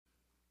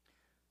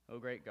O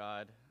great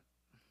God,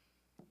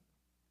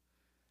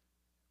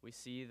 we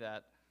see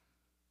that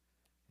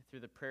through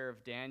the prayer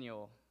of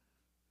Daniel,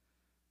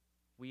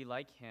 we,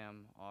 like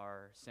him,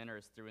 are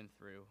sinners through and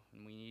through,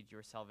 and we need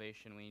your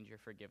salvation, we need your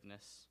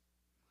forgiveness.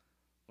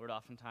 Lord,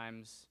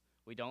 oftentimes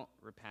we don't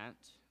repent,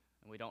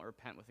 and we don't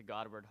repent with a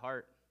Godward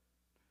heart.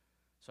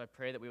 So I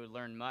pray that we would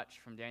learn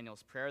much from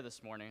Daniel's prayer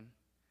this morning.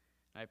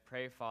 And I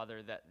pray,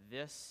 Father, that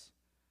this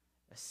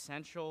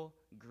essential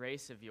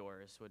grace of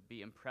yours would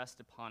be impressed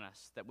upon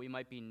us, that we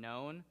might be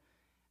known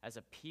as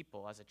a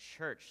people, as a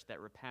church that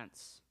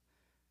repents,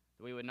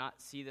 that we would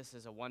not see this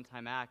as a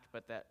one-time act,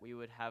 but that we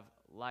would have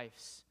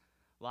lives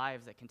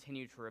that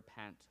continue to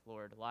repent,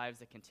 Lord, lives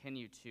that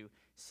continue to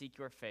seek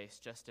your face,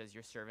 just as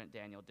your servant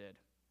Daniel did.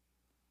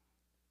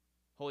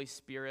 Holy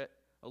Spirit,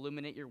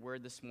 illuminate your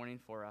word this morning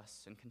for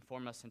us and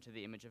conform us into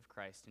the image of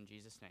Christ. In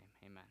Jesus' name,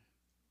 amen.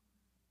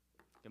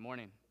 Good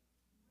morning.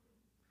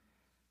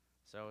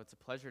 So it's a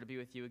pleasure to be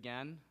with you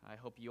again. I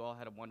hope you all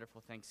had a wonderful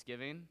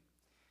Thanksgiving.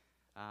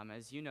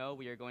 As you know,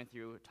 we are going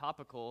through a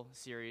topical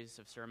series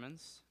of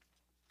sermons.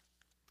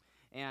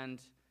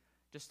 And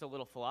just a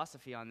little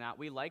philosophy on that,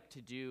 we like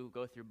to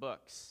go through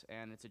books,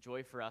 and it's a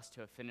joy for us to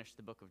have finished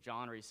the book of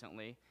John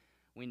recently.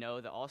 We know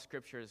that all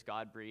Scripture is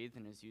God-breathed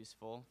and is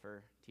useful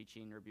for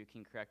teaching,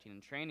 rebuking, correcting,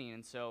 and training,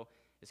 and so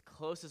as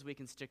close as we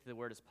can stick to the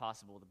Word as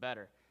possible, the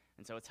better.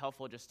 And so it's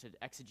helpful just to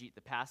exegete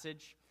the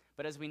passage.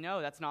 But as we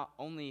know, that's not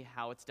only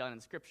how it's done in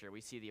Scripture. We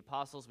see the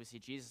apostles, we see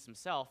Jesus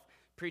himself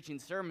preaching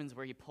sermons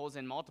where he pulls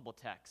in multiple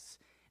texts.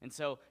 And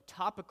so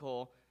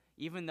topical,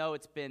 even though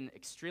it's been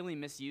extremely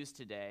misused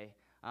today,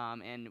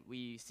 and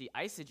we see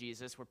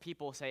eisegesis where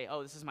people say,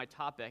 oh, this is my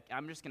topic,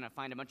 I'm just going to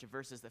find a bunch of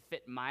verses that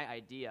fit my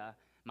idea,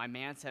 my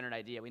man-centered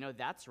idea. We know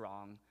that's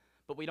wrong,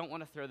 but we don't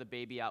want to throw the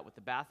baby out with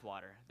the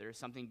bathwater. There's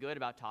something good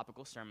about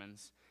topical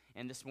sermons,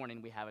 and this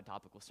morning we have a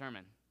topical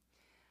sermon.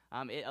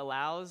 It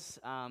allows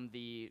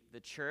the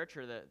church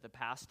or the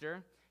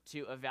pastor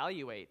to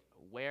evaluate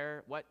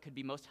what could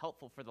be most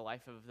helpful for the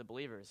life of the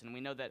believers. And we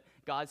know that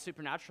God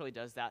supernaturally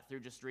does that through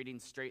just reading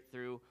straight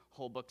through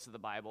whole books of the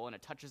Bible, and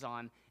it touches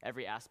on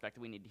every aspect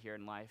we need to hear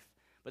in life.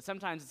 But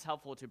sometimes it's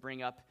helpful to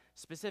bring up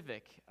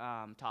specific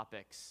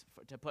topics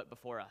to put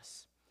before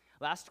us.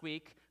 Last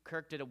week,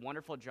 Kirk did a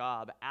wonderful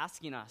job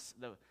asking us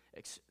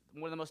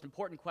one of the most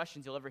important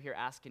questions you'll ever hear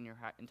asked in your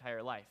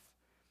entire life.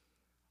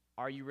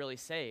 Are you really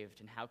saved,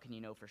 and how can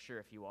you know for sure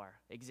if you are?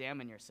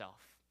 Examine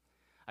yourself.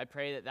 I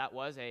pray that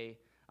was a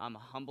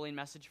humbling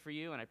message for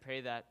you, and I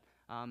pray that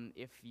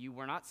if you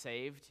were not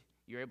saved,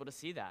 you're able to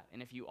see that.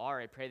 And if you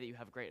are, I pray that you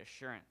have great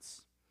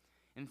assurance.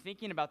 And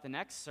thinking about the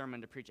next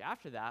sermon to preach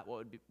after that,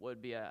 what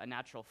would be a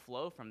natural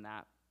flow from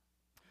that,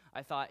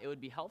 I thought it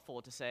would be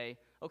helpful to say,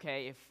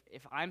 okay,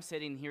 if I'm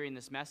sitting hearing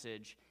this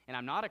message and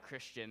I'm not a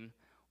Christian,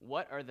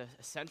 what are the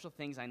essential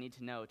things I need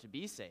to know to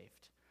be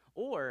saved?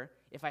 Or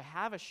if I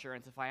have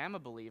assurance, if I am a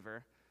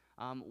believer,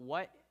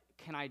 what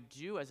can I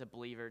do as a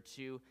believer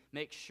to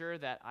make sure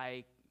that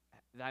I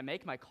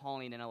make my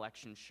calling and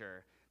election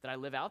sure, that I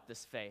live out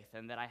this faith,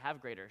 and that I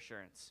have greater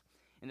assurance?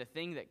 And the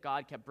thing that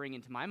God kept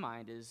bringing to my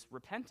mind is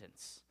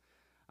repentance.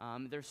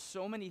 There's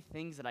so many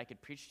things that I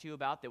could preach to you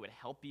about that would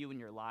help you in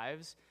your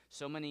lives,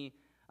 so many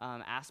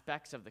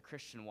aspects of the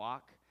Christian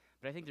walk,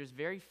 but I think there's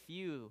very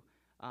few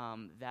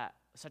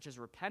such as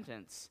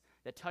repentance,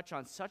 that touch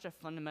on such a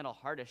fundamental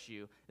heart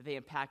issue that they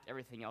impact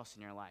everything else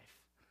in your life.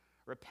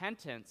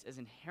 Repentance is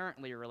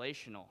inherently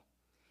relational,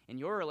 and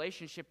your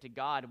relationship to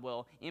God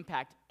will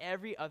impact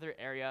every other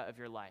area of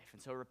your life.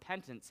 And so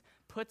repentance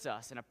puts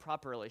us in a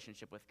proper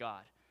relationship with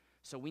God.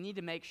 So we need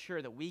to make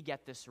sure that we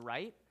get this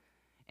right,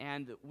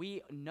 and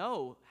we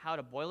know how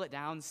to boil it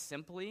down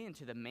simply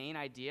into the main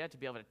idea to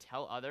be able to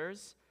tell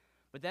others,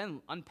 but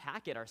then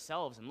unpack it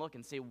ourselves and look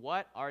and say,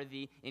 what are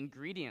the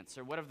ingredients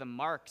or what are the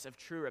marks of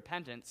true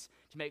repentance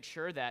to make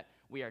sure that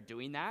we are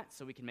doing that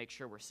so we can make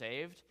sure we're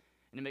saved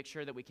and to make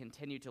sure that we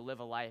continue to live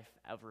a life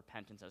of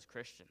repentance as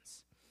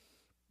Christians.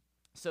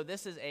 So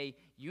this is a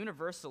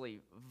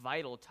universally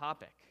vital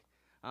topic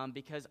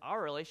because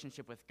our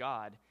relationship with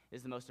God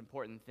is the most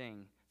important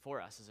thing for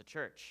us as a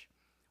church.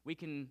 We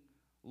can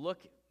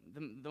look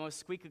the most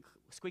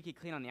squeaky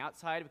clean on the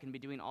outside, we can be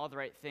doing all the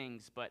right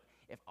things, but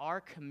if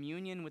our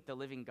communion with the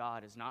living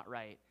God is not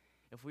right,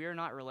 if we are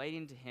not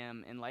relating to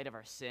him in light of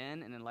our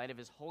sin and in light of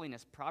his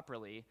holiness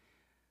properly,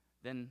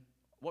 then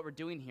what we're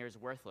doing here is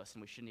worthless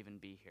and we shouldn't even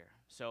be here.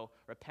 So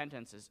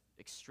repentance is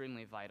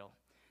extremely vital.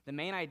 The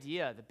main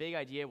idea, the big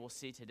idea we'll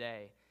see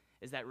today,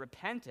 is that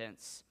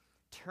repentance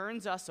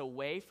turns us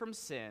away from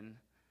sin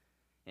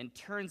and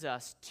turns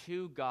us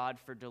to God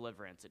for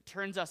deliverance. It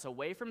turns us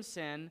away from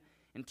sin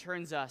and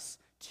turns us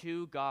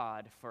to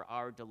God for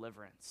our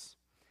deliverance.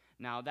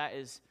 Now, that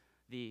is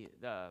the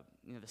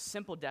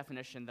simple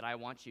definition that I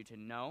want you to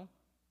know,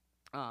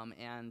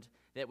 and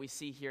that we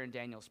see here in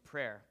Daniel's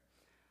prayer.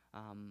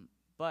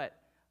 But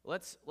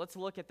let's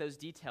look at those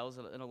details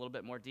in a little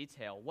bit more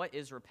detail. What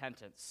is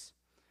repentance?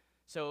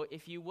 So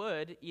if you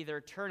would, either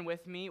turn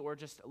with me or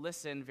just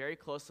listen very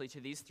closely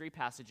to these three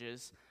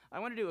passages. I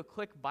want to do a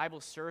quick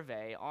Bible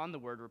survey on the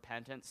word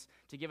repentance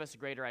to give us a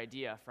greater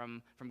idea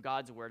from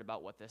God's word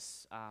about what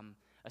this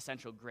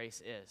essential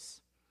grace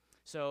is.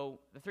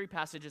 So the three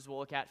passages we'll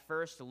look at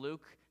first,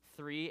 Luke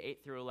 3,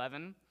 8 through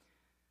 11.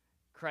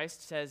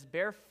 Christ says,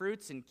 "Bear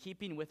fruits in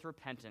keeping with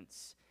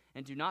repentance,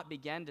 and do not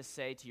begin to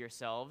say to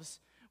yourselves,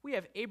 'We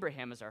have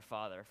Abraham as our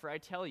father,' for I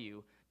tell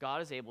you,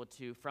 God is able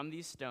to, from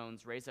these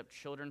stones, raise up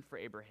children for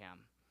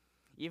Abraham.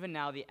 Even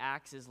now the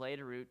axe is laid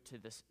to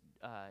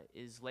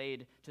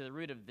the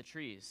root of the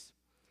trees.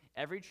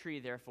 Every tree,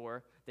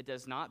 therefore, that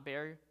does not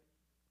bear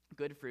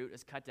good fruit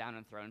is cut down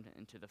and thrown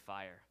into the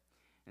fire."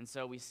 And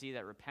so we see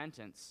that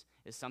repentance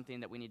is something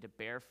that we need to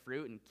bear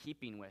fruit in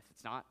keeping with.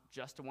 It's not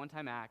just a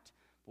one-time act,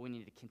 but we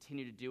need to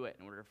continue to do it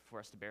in order for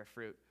us to bear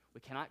fruit.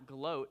 We cannot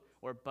gloat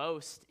or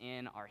boast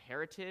in our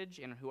heritage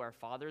and who our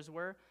fathers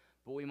were,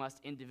 but we must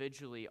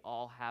individually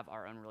all have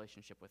our own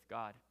relationship with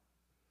God.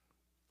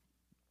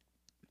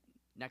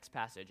 Next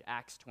passage,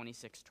 Acts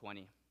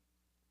 26:20.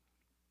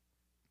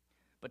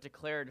 "But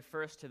declared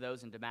first to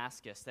those in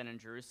Damascus, then in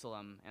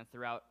Jerusalem, and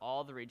throughout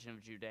all the region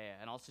of Judea,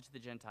 and also to the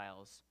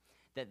Gentiles,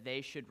 that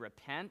they should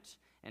repent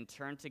and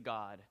turn to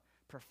God,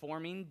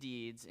 performing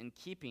deeds in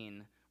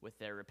keeping with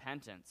their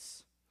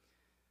repentance."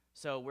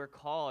 So we're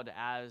called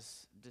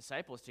as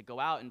disciples to go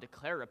out and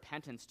declare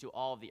repentance to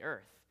all of the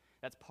earth.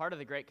 That's part of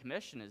the Great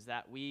Commission, is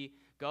that we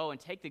go and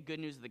take the good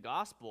news of the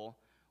gospel,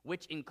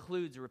 which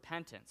includes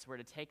repentance. We're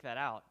to take that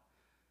out.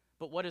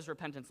 But what does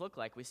repentance look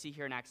like? We see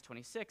here in Acts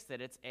 26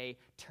 that it's a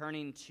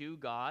turning to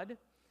God,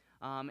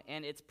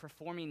 and it's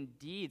performing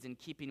deeds in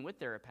keeping with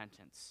their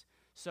repentance.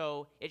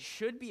 So it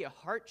should be a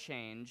heart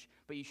change,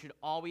 but you should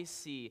always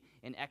see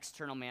an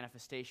external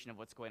manifestation of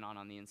what's going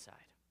on the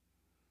inside.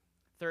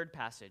 Third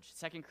passage,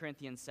 2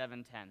 Corinthians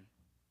 7:10.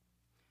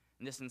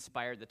 And this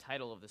inspired the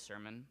title of the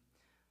sermon.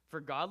 "For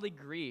godly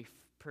grief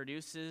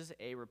produces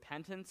a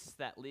repentance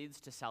that leads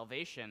to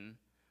salvation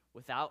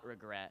without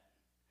regret,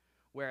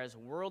 whereas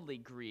worldly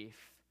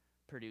grief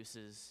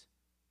produces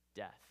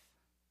death."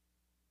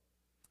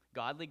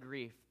 Godly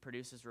grief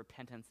produces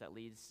repentance that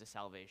leads to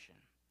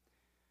salvation.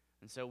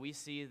 And so we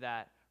see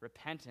that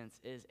repentance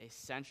is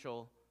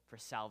essential for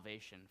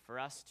salvation, for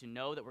us to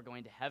know that we're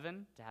going to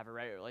heaven, to have a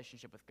right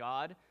relationship with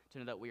God, to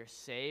know that we are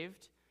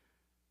saved.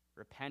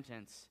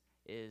 Repentance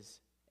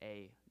is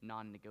a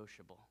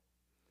non-negotiable.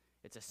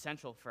 It's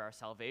essential for our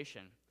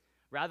salvation.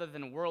 Rather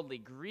than worldly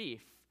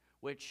grief,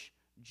 which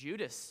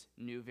Judas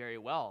knew very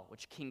well,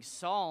 which King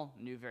Saul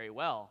knew very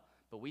well,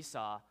 but we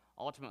saw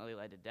ultimately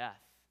led to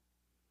death.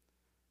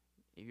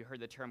 Have you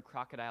heard the term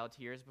crocodile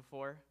tears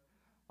before?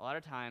 A lot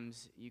of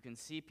times you can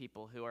see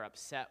people who are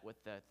upset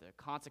with the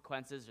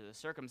consequences or the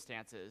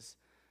circumstances,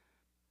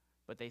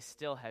 but they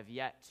still have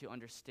yet to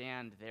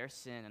understand their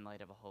sin in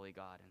light of a holy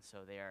God, and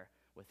so they are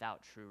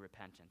without true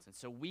repentance. And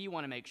so we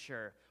want to make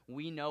sure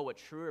we know what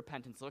true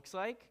repentance looks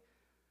like,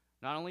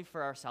 not only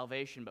for our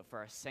salvation, but for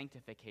our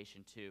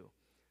sanctification too,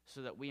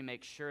 so that we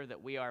make sure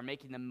that we are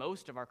making the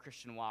most of our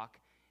Christian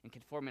walk and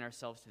conforming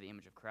ourselves to the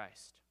image of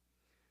Christ.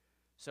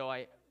 So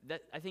I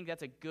think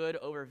that's a good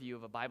overview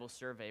of a Bible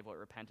survey of what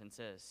repentance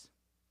is.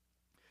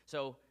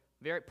 So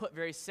put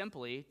very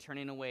simply,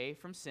 turning away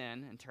from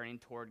sin and turning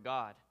toward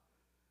God.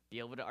 Be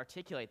able to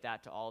articulate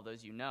that to all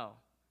those you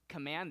know.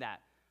 Command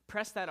that.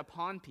 Press that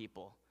upon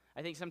people.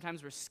 I think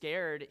sometimes we're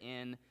scared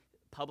in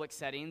public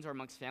settings or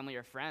amongst family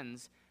or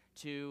friends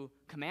to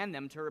command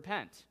them to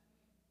repent.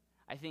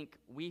 I think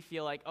we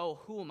feel like, oh,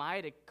 who am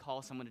I to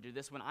call someone to do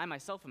this when I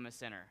myself am a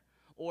sinner?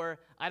 Or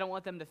I don't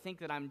want them to think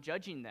that I'm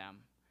judging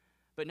them.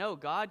 But no,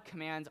 God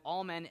commands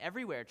all men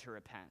everywhere to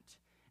repent.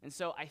 And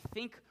so I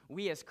think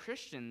we as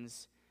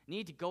Christians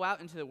need to go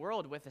out into the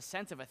world with a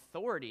sense of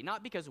authority,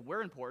 not because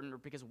we're important or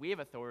because we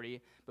have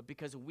authority, but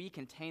because we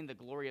contain the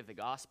glory of the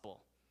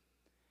gospel.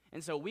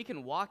 And so we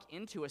can walk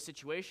into a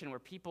situation where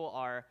people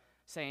are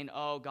saying,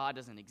 oh, God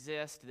doesn't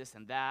exist, this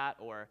and that,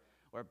 or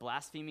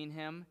blaspheming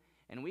him,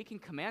 and we can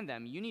command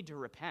them, you need to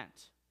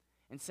repent.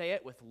 And say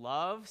it with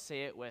love,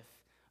 say it with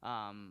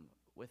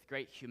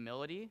great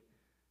humility,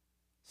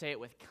 say it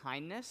with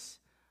kindness,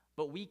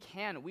 but we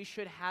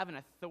should have an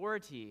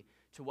authority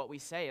to what we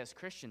say as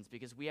Christians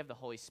because we have the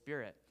Holy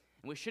Spirit.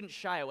 And we shouldn't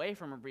shy away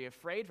from or be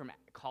afraid from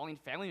calling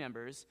family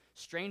members,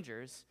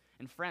 strangers,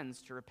 and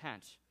friends to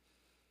repent.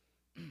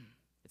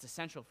 It's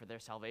essential for their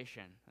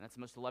salvation, and that's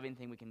the most loving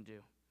thing we can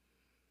do.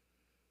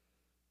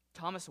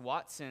 Thomas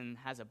Watson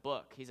has a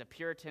book. He's a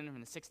Puritan from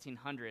the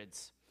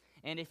 1600s.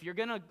 And if you're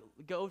going to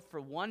go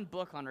for one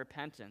book on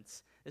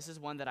repentance, this is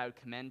one that I would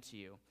commend to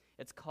you.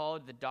 It's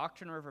called The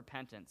Doctrine of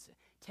Repentance. It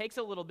takes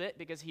a little bit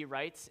because he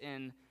writes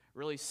in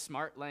really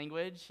smart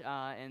language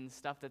and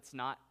stuff that's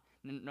not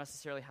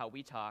necessarily how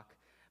we talk.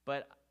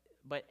 But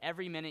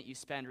every minute you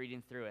spend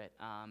reading through it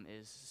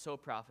is so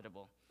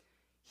profitable.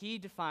 He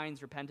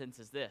defines repentance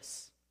as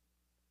this.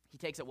 He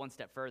takes it one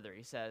step further.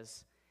 He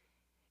says,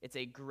 it's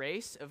a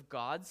grace of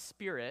God's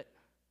Spirit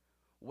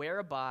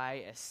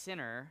whereby a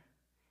sinner,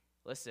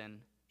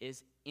 listen,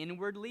 is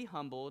inwardly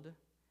humbled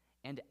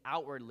and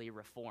outwardly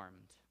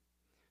reformed.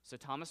 So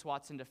Thomas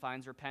Watson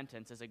defines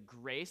repentance as a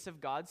grace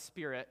of God's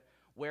Spirit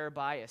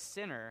whereby a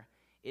sinner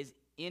is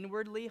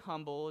inwardly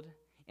humbled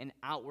and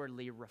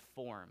outwardly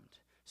reformed.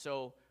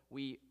 So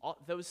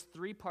those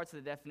three parts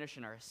of the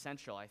definition are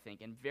essential, I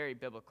think, and very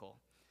biblical.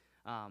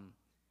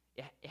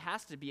 It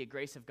has to be a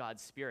grace of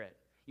God's Spirit.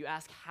 You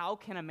ask, how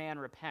can a man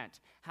repent?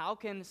 How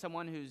can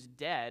someone who's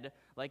dead,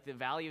 like the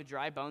valley of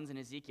dry bones in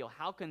Ezekiel,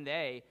 how can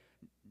they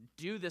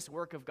do this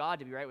work of God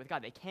to be right with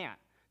God? They can't.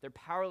 They're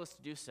powerless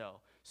to do so.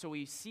 So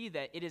we see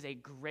that it is a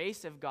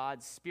grace of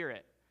God's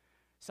Spirit.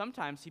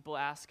 Sometimes people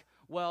ask,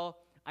 well,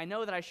 I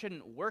know that I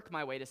shouldn't work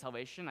my way to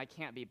salvation. I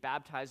can't be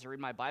baptized or read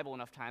my Bible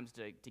enough times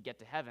to get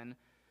to heaven.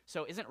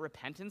 So isn't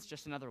repentance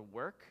just another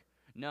work?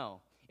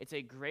 No. It's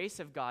a grace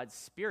of God's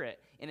Spirit,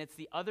 and it's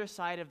the other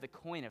side of the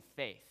coin of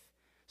faith.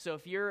 So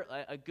if you're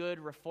a good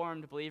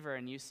Reformed believer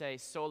and you say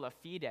sola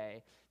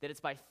fide, that it's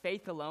by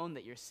faith alone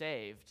that you're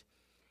saved,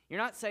 you're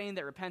not saying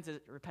that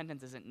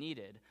repentance isn't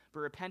needed, but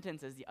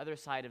repentance is the other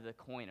side of the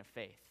coin of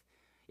faith.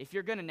 If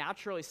you're going to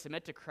naturally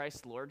submit to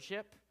Christ's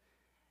lordship,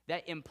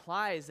 that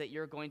implies that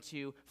you're going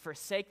to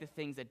forsake the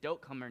things that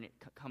don't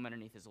come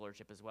underneath his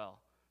lordship as well.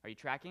 Are you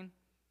tracking?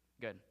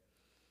 Good.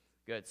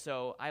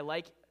 So I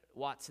like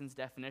Watson's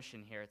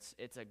definition here.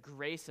 It's a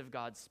grace of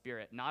God's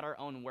Spirit, not our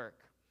own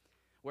work.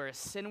 Where a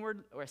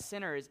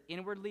sinner is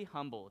inwardly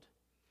humbled,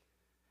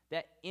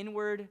 that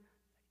inward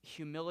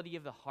humility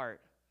of the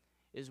heart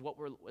is what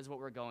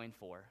we're going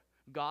for.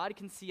 God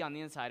can see on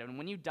the inside, and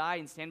when you die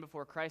and stand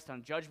before Christ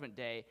on Judgment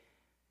Day,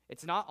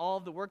 it's not all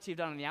of the works you've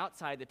done on the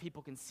outside that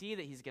people can see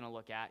that he's going to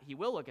look at. He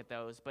will look at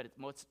those, but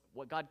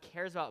what God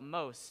cares about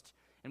most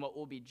and what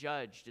will be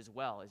judged as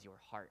well is your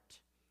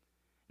heart.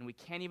 And we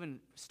can't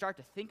even start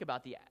to think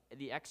about the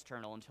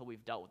external until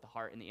we've dealt with the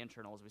heart and the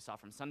internal, as we saw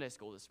from Sunday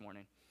school this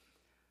morning.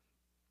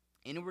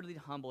 Inwardly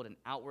humbled and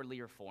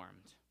outwardly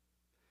reformed.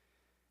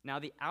 Now,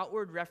 the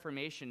outward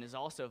reformation is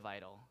also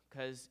vital,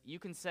 because you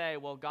can say,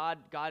 well, God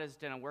has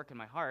done a work in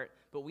my heart,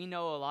 but we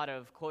know a lot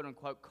of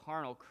quote-unquote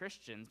carnal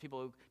Christians,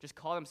 people who just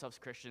call themselves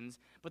Christians,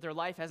 but their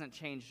life hasn't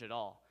changed at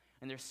all,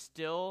 and they're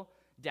still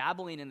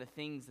dabbling in the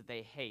things that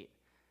they hate,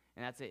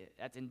 and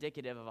that's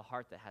indicative of a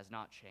heart that has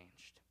not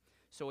changed.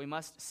 So we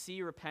must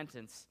see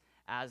repentance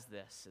as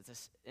this.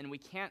 And we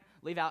can't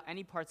leave out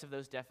any parts of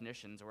those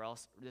definitions, or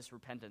else this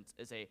repentance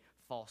is a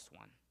false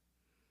one.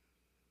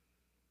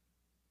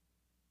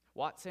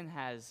 Watson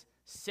has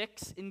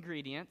 6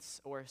 ingredients,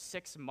 or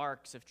 6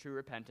 marks of true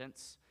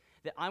repentance,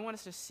 that I want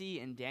us to see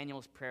in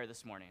Daniel's prayer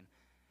this morning.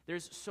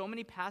 There's so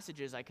many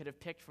passages I could have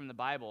picked from the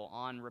Bible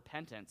on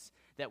repentance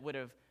that would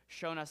have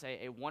shown us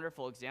a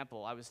wonderful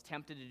example. I was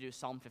tempted to do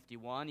Psalm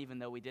 51, even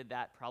though we did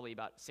that probably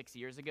about 6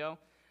 years ago.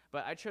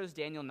 But I chose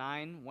Daniel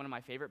 9, one of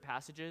my favorite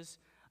passages.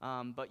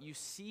 But you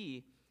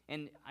see,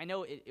 and I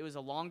know it was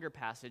a longer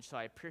passage, so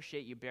I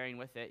appreciate you bearing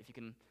with it. If you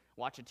can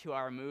watch a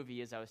 2-hour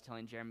movie, as I was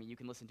telling Jeremy, you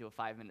can listen to a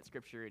 5-minute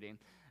scripture reading.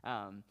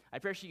 I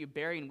appreciate you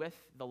bearing with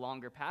the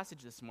longer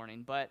passage this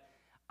morning, but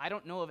I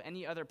don't know of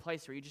any other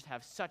place where you just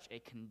have such a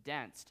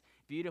condensed,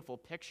 beautiful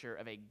picture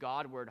of a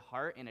Godward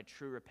heart and a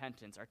true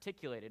repentance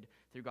articulated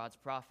through God's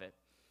prophet.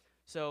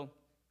 So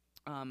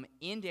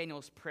in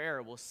Daniel's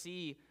prayer, we'll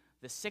see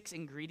the 6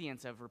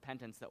 ingredients of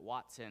repentance that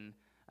Watson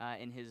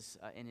in his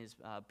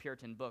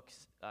Puritan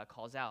books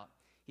calls out.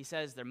 He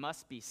says there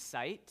must be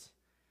sight,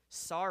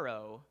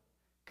 sorrow,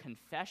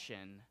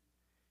 confession,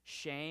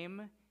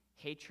 shame,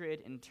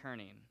 hatred, and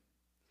turning.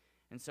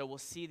 And so we'll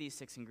see these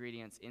 6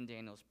 ingredients in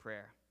Daniel's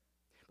prayer.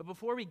 But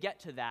before we get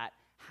to that,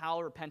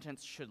 how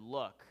repentance should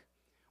look,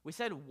 we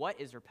said what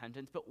is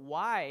repentance, but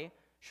why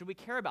should we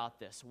care about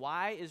this?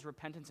 Why is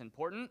repentance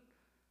important?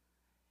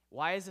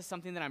 Why is this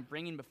something that I'm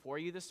bringing before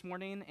you this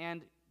morning?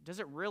 And does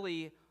it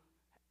really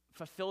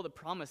fulfill the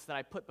promise that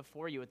I put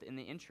before you in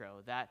the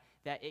intro, that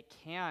it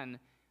can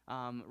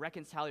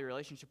reconcile your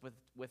relationship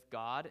with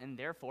God and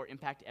therefore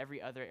impact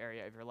every other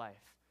area of your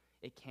life?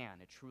 It can.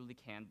 It truly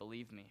can.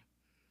 Believe me.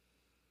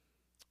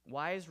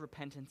 Why is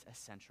repentance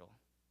essential?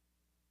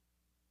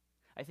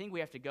 I think we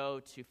have to go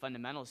to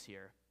fundamentals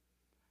here.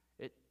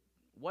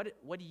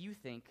 What do you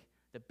think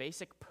the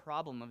basic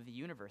problem of the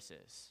universe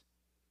is?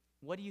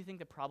 What do you think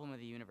the problem of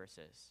the universe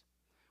is?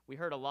 We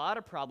heard a lot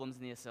of problems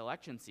in this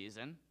election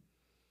season.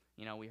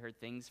 We heard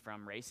things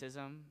from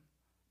racism,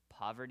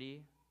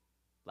 poverty,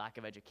 lack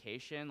of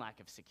education, lack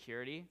of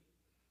security.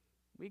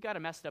 We got a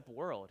messed up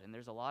world, and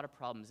there's a lot of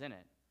problems in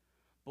it.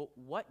 But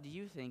what do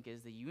you think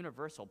is the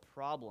universal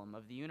problem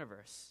of the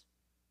universe?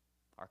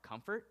 Our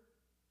comfort?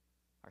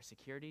 Our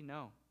security?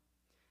 No.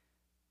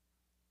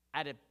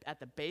 At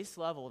the base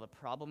level, the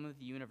problem of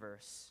the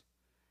universe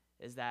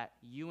is that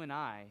you and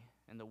I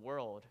and the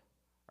world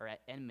are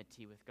at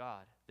enmity with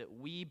God. That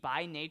we,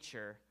 by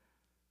nature,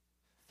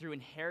 through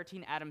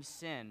inheriting Adam's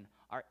sin,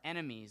 are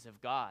enemies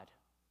of God.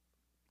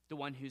 The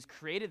one who's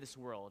created this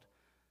world,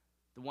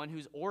 the one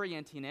who's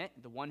orienting it,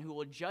 the one who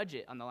will judge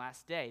it on the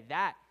last day.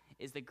 That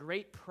is the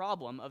great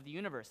problem of the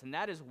universe, and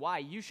that is why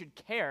you should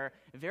care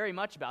very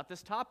much about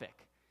this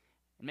topic.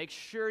 And make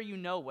sure you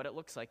know what it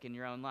looks like in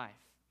your own life.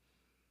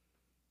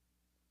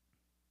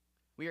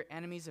 We are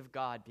enemies of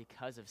God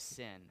because of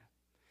sin.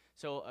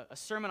 So a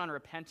sermon on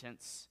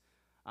repentance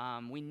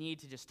we need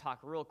to just talk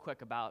real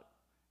quick about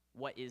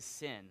what is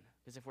sin.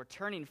 Because if we're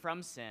turning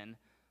from sin,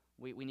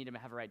 we need to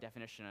have a right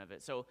definition of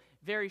it. So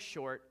very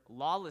short,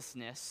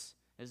 lawlessness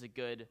is a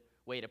good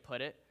way to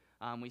put it.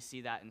 We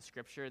see that in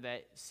Scripture,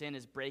 that sin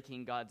is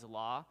breaking God's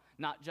law,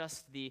 not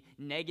just the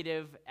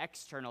negative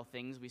external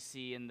things we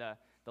see in the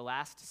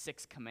last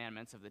 6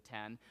 commandments of the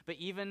 10, but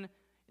even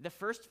the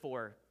first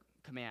 4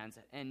 commands,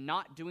 and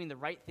not doing the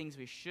right things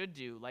we should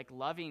do, like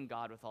loving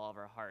God with all of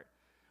our heart,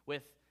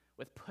 with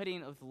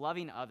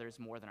loving others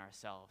more than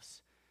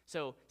ourselves.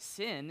 So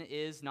sin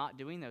is not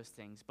doing those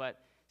things, but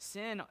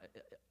sin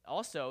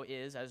also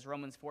is, as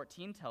Romans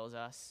 14 tells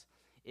us,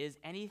 is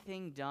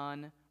anything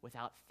done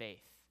without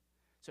faith.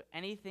 So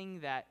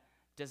anything that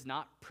does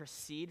not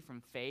proceed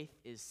from faith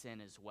is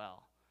sin as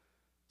well.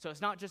 So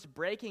it's not just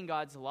breaking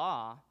God's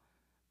law,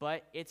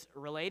 but it's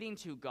relating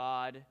to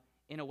God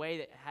in a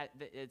way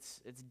that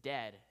it's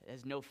dead, it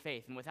has no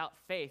faith. And without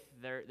faith,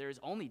 there's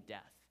only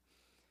death.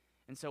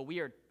 And so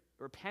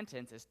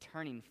repentance is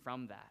turning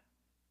from that.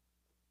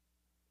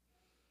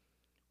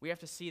 We have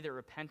to see that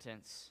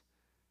repentance,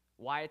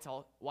 why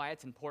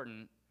it's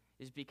important,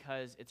 is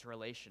because it's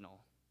relational.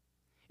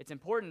 It's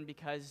important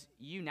because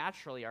you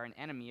naturally are an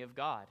enemy of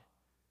God.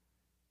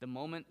 The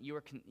moment you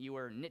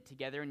were knit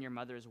together in your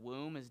mother's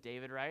womb, as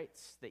David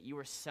writes, that you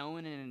were sown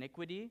in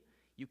iniquity,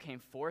 you came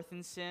forth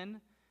in sin,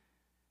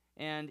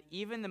 and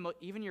even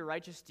your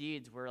righteous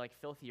deeds were like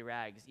filthy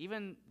rags.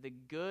 Even the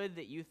good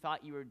that you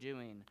thought you were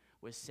doing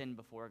was sin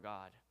before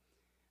God.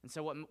 And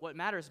so what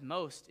matters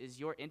most is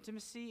your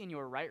intimacy and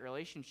your right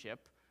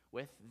relationship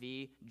with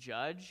the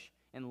judge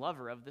and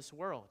lover of this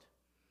world.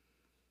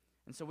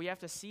 And so we have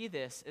to see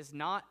this as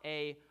not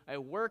a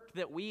work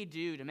that we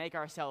do to make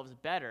ourselves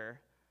better,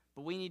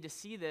 but we need to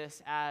see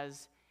this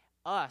as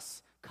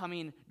us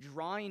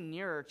drawing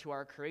nearer to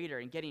our Creator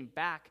and getting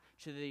back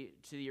to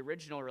the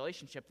original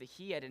relationship that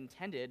He had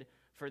intended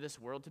for this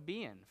world to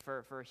be in,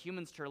 for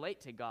humans to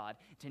relate to God,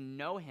 to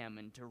know Him,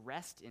 and to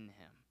rest in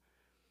Him.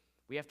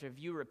 We have to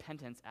view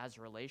repentance as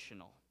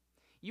relational.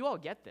 You all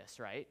get this,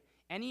 right?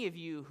 Any of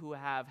you who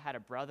have had a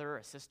brother,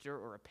 a sister,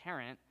 or a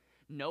parent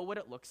know what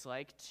it looks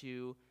like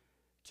to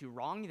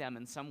wrong them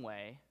in some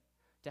way,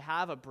 to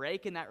have a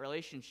break in that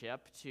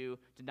relationship, to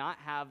not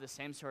have the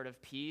same sort of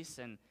peace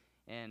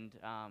and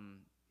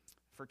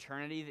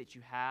fraternity that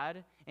you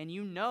had, and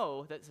you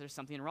know that there's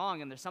something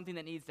wrong and there's something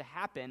that needs to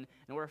happen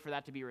in order for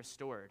that to be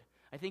restored.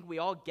 I think we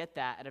all get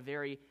that at a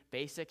very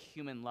basic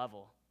human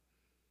level.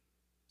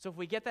 So if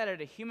we get that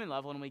at a human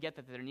level and we get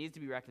that there needs to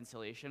be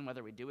reconciliation,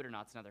 whether we do it or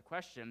not is another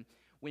question,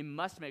 we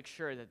must make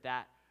sure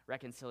that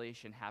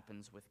reconciliation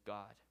happens with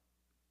God.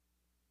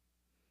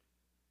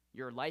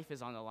 Your life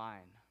is on the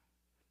line.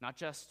 Not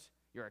just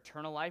your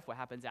eternal life, what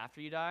happens after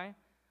you die,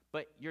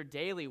 but your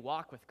daily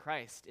walk with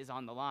Christ is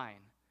on the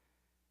line.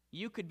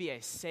 You could be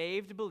a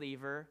saved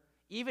believer,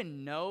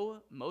 even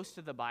know most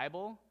of the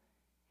Bible,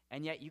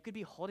 and yet you could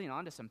be holding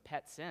on to some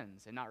pet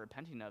sins and not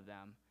repenting of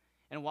them.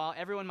 And while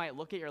everyone might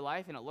look at your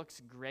life and it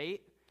looks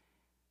great,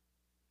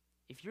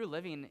 if you're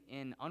living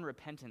in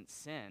unrepentant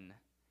sin,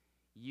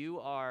 you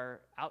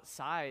are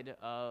outside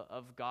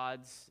of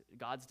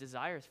God's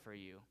desires for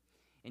you,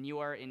 and you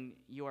are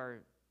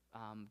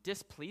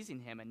displeasing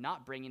Him and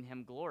not bringing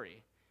Him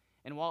glory.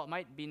 And while it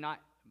might be not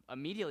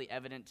immediately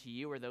evident to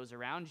you or those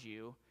around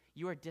you,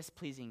 you are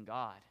displeasing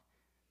God.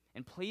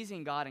 And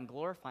pleasing God and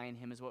glorifying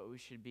Him is what we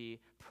should be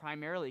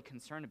primarily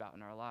concerned about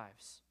in our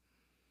lives.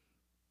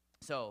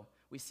 So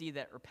we see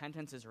that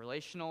repentance is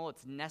relational,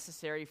 it's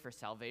necessary for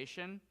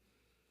salvation,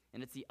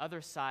 and it's the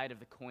other side of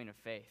the coin of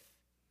faith.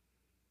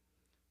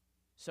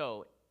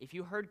 So if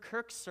you heard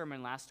Kirk's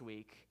sermon last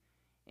week,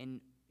 and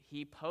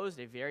he posed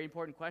a very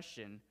important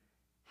question,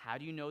 how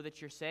do you know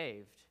that you're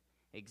saved?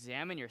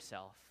 Examine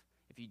yourself.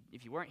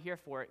 If you weren't here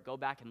for it, go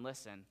back and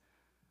listen.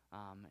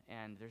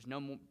 And there's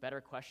no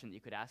better question that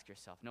you could ask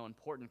yourself, no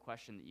important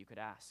question that you could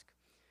ask.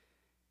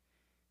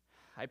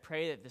 I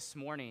pray that this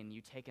morning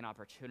you take an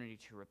opportunity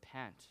to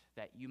repent,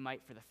 that you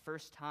might for the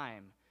first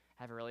time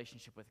have a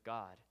relationship with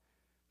God,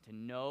 to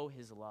know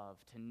His love,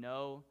 to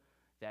know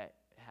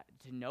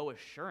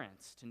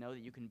assurance, to know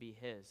that you can be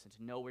His, and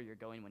to know where you're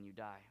going when you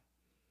die.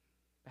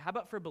 But how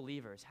about for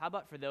believers? How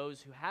about for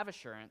those who have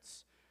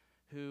assurance,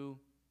 who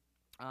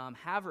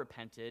have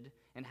repented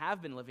and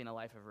have been living a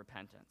life of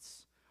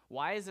repentance?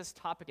 Why is this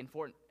topic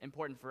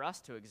important for us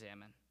to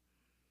examine?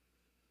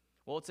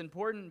 Well, it's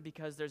important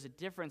because there's a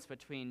difference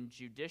between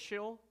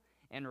judicial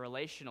and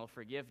relational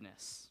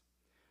forgiveness.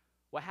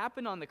 What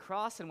happened on the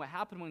cross and what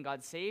happened when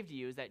God saved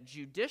you is that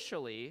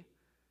judicially,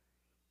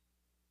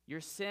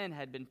 your sin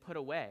had been put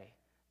away,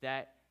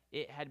 that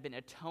it had been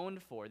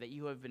atoned for, that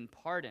you have been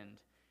pardoned,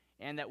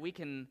 and that we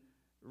can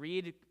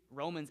read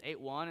Romans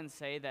 8:1 and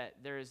say that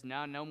there is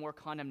now no more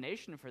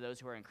condemnation for those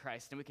who are in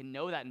Christ, and we can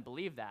know that and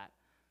believe that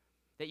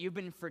you've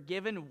been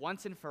forgiven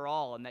once and for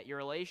all, and that your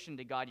relation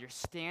to God, your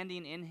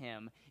standing in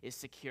Him, is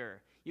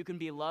secure. You can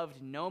be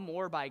loved no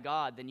more by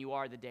God than you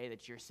are the day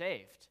that you're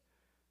saved.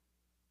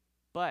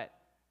 But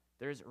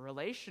there's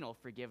relational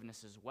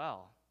forgiveness as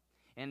well.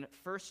 And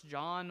 1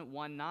 John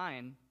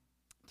 1:9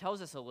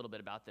 tells us a little bit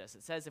about this.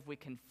 It says, if we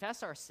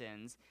confess our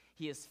sins,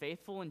 he is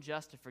faithful and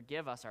just to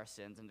forgive us our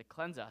sins and to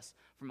cleanse us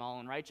from all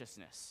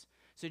unrighteousness.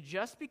 So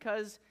just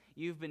because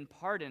you've been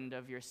pardoned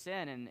of your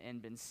sin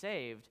and been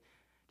saved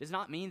does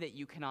not mean that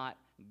you cannot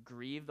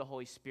grieve the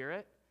Holy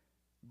Spirit,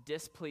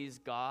 displease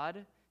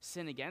God,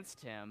 sin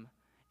against him,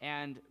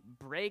 and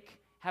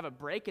have a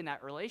break in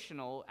that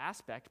relational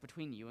aspect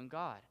between you and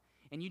God.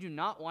 And you do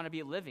not want to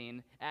be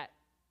living at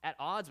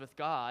odds with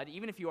God,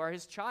 even if you are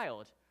his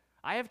child.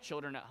 I have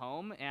children at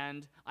home,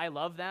 and I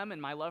love them,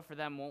 and my love for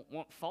them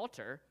won't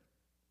falter.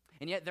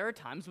 And yet there are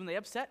times when they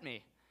upset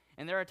me.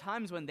 And there are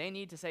times when they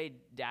need to say,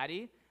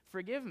 Daddy,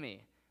 forgive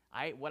me.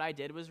 What I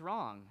did was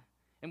wrong.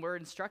 And we're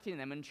instructing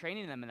them and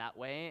training them in that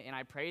way, and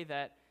I pray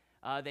that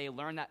they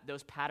learn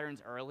those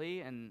patterns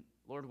early, and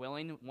Lord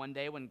willing, one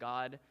day when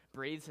God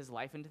breathes his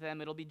life into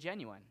them, it'll be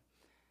genuine.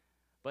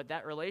 But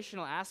that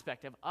relational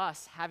aspect of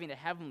us having a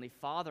heavenly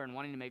Father and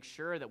wanting to make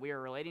sure that we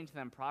are relating to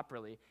them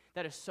properly,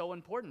 that is so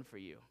important for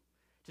you.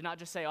 To not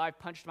just say, I've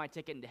punched my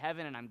ticket into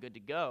heaven and I'm good to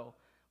go,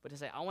 but to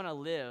say, I want to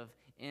live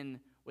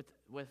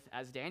with,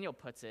 as Daniel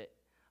puts it,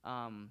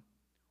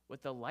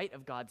 with the light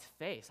of God's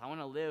face. I want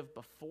to live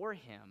before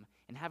him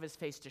and have his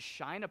face to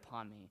shine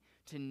upon me,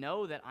 to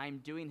know that I'm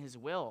doing his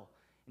will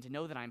and to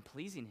know that I'm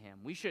pleasing him.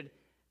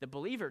 The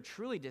believer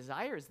truly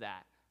desires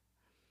that.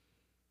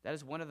 That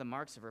is one of the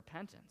marks of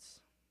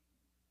repentance.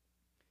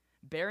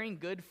 Bearing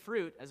good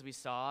fruit, as we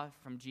saw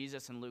from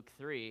Jesus in Luke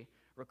 3,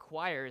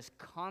 requires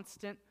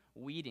constant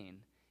weeding.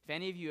 If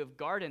any of you have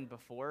gardened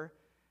before,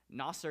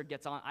 Nasser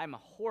gets on. I'm a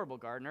horrible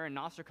gardener, and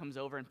Nasser comes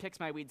over and picks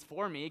my weeds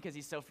for me because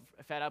he's so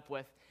fed up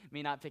with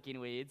me not picking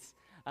weeds.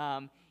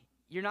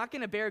 You're not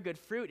going to bear good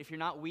fruit if you're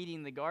not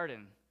weeding the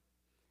garden.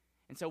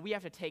 And so we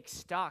have to take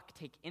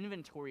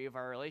inventory of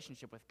our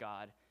relationship with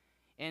God,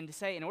 and to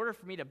say, in order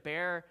for me to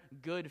bear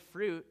good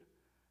fruit,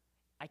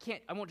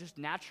 I won't just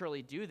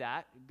naturally do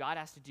that. God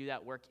has to do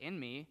that work in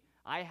me.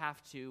 I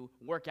have to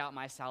work out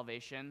my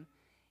salvation.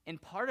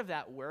 And part of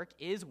that work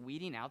is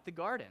weeding out the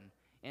garden.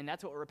 And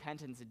that's what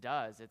repentance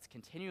does. It's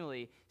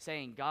continually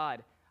saying,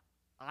 God,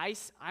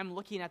 I'm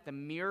looking at the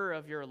mirror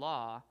of your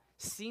law,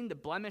 seeing the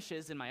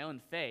blemishes in my own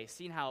face,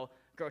 seeing how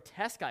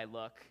grotesque I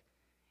look,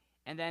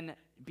 and then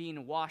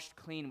being washed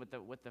clean with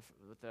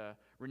the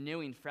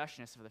renewing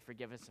freshness of the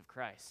forgiveness of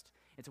Christ.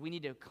 And so we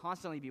need to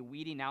constantly be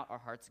weeding out our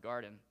heart's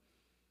garden.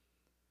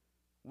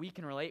 We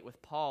can relate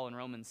with Paul in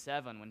Romans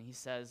 7 when he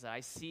says, I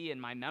see in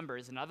my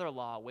members another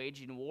law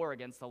waging war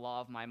against the law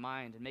of my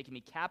mind and making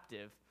me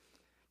captive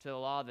to the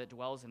law that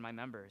dwells in my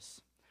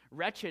members.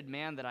 Wretched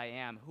man that I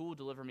am, who will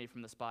deliver me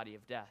from this body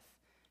of death?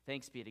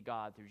 Thanks be to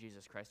God through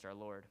Jesus Christ our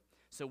Lord.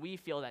 So we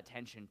feel that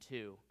tension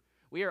too.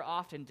 We are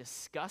often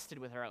disgusted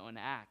with our own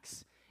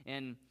acts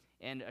and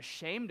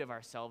ashamed of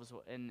ourselves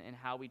in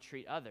how we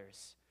treat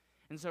others.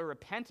 And so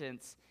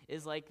repentance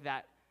is like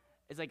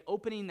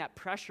opening that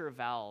pressure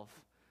valve,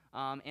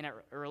 and it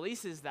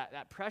releases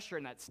that pressure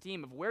and that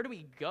steam of where do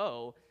we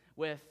go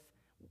with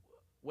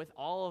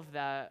all of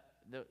the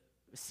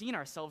seeing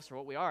ourselves for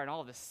what we are and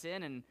all of the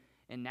sin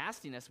and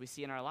nastiness we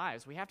see in our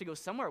lives. We have to go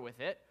somewhere with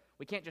it.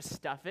 We can't just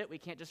stuff it. We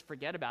can't just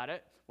forget about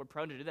it. We're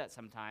prone to do that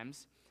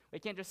sometimes. We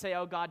can't just say,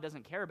 oh, God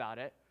doesn't care about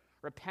it.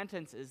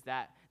 Repentance is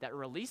that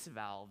release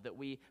valve that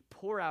we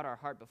pour out our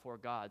heart before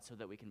God so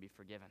that we can be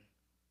forgiven.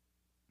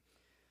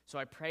 So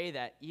I pray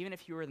that even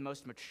if you are the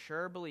most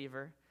mature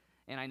believer,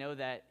 and I know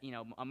that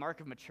a mark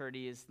of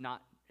maturity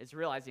is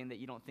realizing that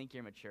you don't think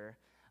you're mature,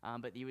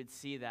 but you would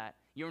see that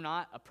you're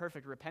not a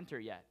perfect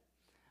repenter yet.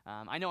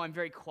 I know I'm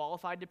very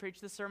qualified to preach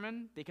this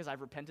sermon because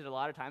I've repented a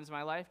lot of times in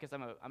my life because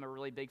I'm a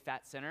really big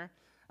fat sinner.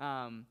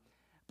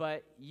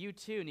 But you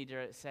too need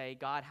to say,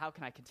 God, how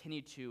can I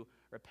continue to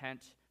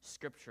repent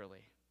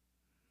scripturally?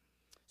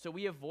 So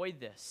we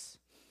avoid this.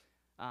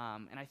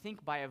 And I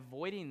think by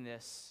avoiding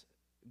this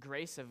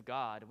grace of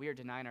God, we are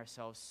denying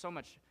ourselves so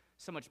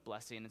much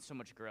blessing and so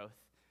much growth.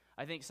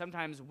 I think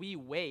sometimes we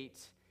wait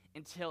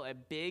until a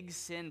big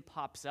sin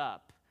pops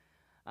up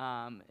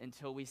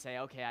until we say,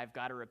 okay, I've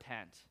got to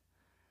repent.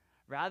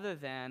 Rather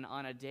than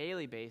on a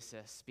daily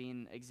basis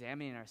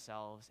examining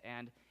ourselves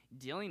and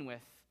dealing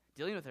with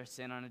our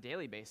sin on a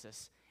daily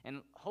basis.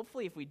 And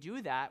hopefully if we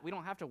do that, we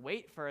don't have to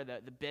wait for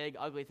the big,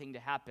 ugly thing to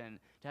happen,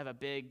 to have a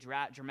big,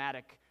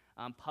 dramatic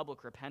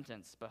public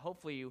repentance. But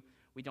hopefully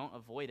we don't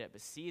avoid it,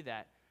 but see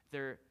that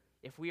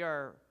if we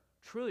are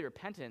truly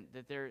repentant,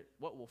 that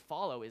what will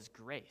follow is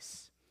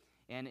grace.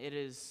 And it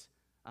is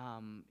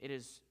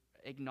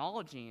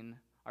acknowledging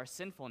our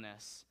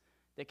sinfulness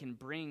that can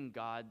bring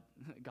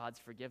God's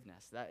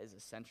forgiveness. That is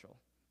essential.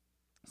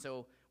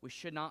 So we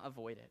should not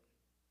avoid it.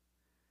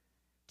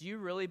 Do you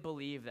really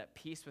believe that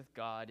peace with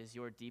God is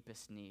your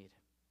deepest need?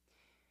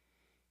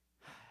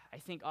 I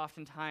think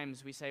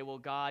oftentimes we say, well,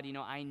 God,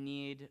 I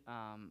need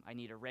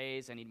a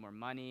raise, I need more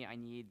money, I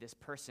need this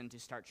person to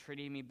start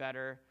treating me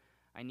better,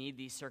 I need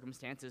these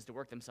circumstances to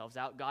work themselves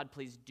out. God,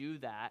 please do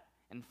that,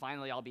 and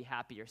finally I'll be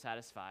happy or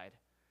satisfied.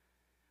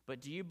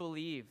 But do you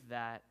believe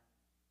that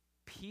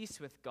peace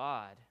with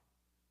God,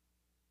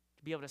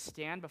 to be able to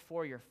stand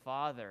before your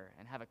Father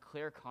and have a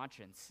clear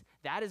conscience,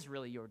 that is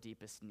really your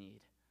deepest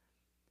need.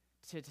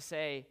 To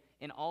say,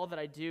 in all that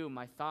I do,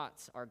 my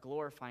thoughts are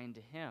glorifying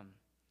to him.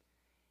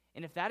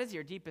 And if that is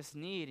your deepest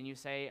need, and you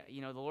say,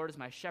 the Lord is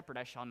my shepherd,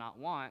 I shall not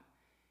want,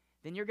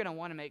 then you're going to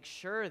want to make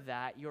sure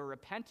that you're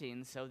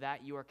repenting so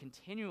that you are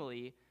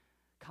continually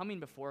coming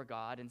before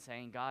God and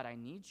saying, God, I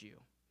need you.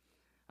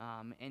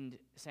 And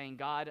saying,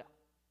 God,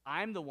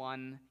 I'm the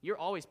one, you're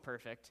always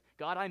perfect.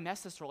 God, I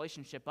mess this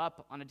relationship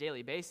up on a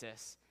daily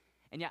basis,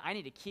 and yet I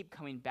need to keep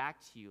coming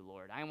back to you,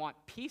 Lord. I want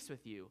peace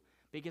with you,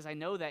 because I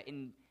know that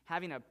in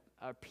having a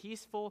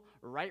peaceful,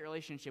 right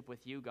relationship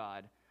with you,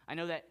 God, I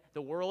know that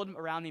the world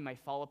around me might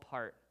fall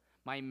apart.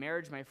 My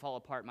marriage might fall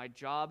apart. My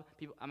job,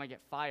 I might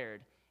get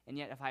fired. And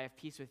yet if I have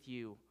peace with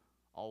you,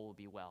 all will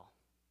be well.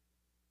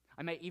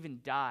 I might even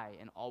die,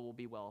 and all will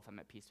be well if I'm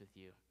at peace with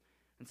you.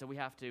 And so we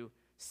have to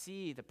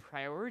see the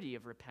priority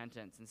of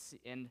repentance,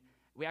 and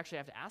we actually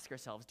have to ask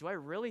ourselves, do I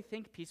really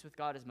think peace with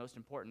God is most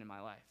important in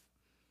my life?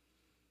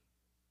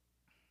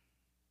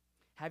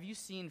 Have you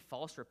seen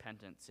false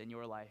repentance in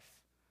your life?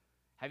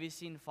 Have you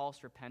seen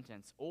false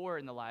repentance or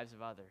in the lives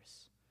of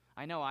others?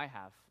 I know I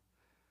have.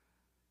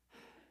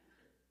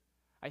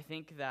 I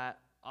think that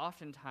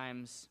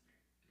oftentimes,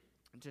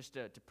 just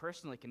to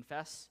personally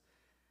confess,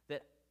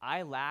 that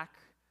I lack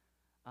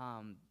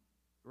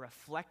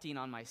reflecting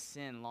on my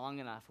sin long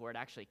enough where it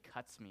actually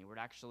cuts me, where it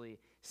actually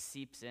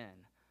seeps in.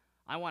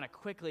 I want to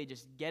quickly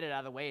just get it out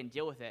of the way and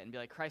deal with it and be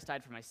like, Christ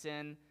died for my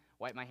sin,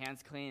 wipe my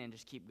hands clean, and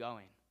just keep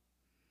going.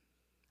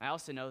 I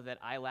also know that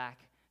I lack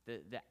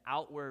the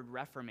outward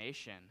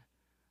reformation,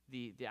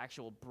 the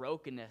actual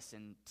brokenness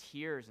and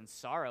tears and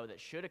sorrow that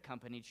should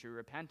accompany true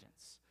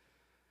repentance.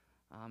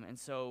 And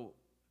so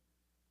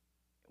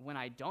when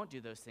I don't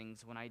do those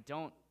things, when I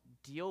don't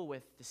deal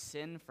with the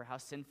sin for how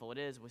sinful it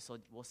is,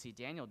 we'll see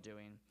Daniel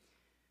doing,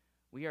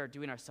 we are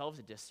doing ourselves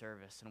a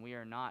disservice, and we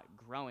are not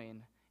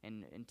growing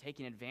and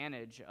taking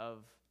advantage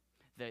of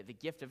the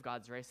gift of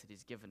God's grace that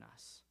he's given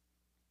us.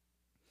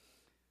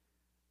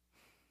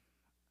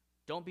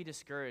 Don't be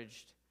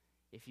discouraged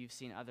if you've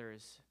seen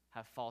others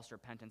have false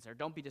repentance, or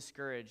don't be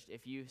discouraged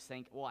if you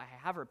think, well, I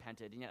have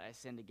repented, and yet I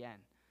sinned again.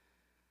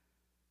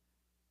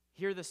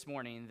 Hear this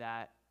morning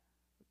that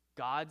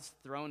God's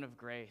throne of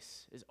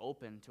grace is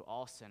open to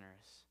all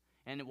sinners.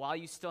 And while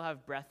you still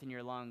have breath in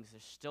your lungs,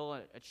 there's still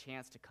a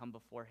chance to come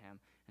before him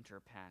and to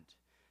repent.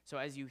 So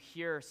as you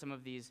hear some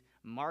of these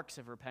marks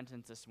of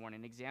repentance this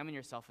morning, examine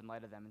yourself in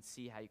light of them and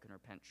see how you can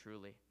repent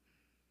truly.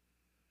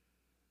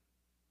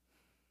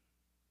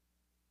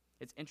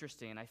 It's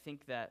interesting. I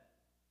think that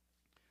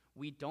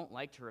we don't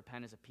like to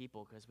repent as a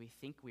people because we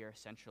think we are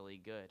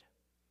essentially good.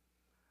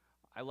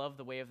 I love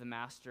the Way of the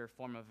Master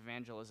form of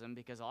evangelism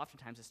because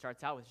oftentimes it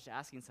starts out with just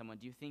asking someone,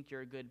 do you think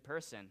you're a good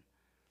person?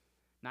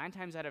 9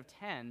 times out of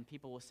 10,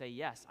 people will say,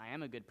 yes, I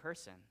am a good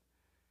person.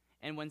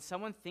 And when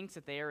someone thinks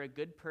that they are a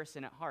good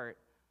person at heart,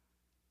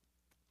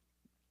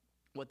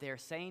 what they are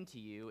saying to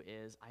you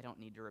is, I don't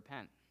need to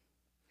repent.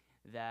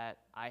 That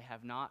I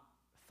have not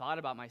thought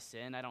about my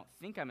sin. I don't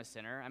think I'm a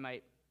sinner. I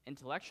might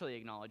intellectually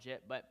acknowledge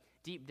it, but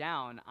deep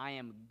down, I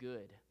am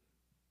good.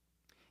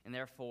 And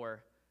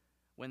therefore,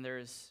 when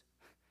there's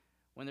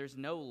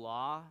no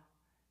law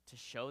to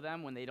show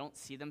them, when they don't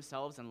see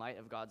themselves in light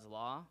of God's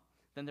law,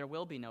 then there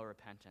will be no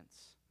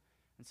repentance.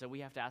 And so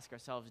we have to ask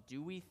ourselves,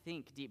 do we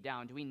think deep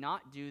down, do we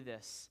not do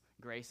this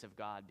grace of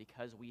God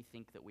because we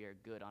think that we are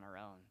good on our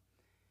own?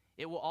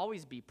 It will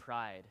always be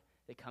pride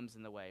that comes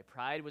in the way.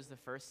 Pride was the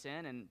first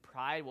sin, and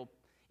pride will,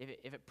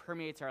 if it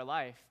permeates our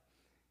life,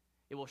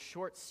 it will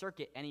short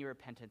circuit any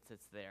repentance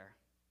that's there.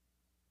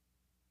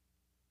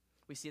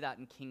 We see that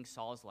in King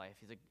Saul's life.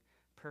 He's a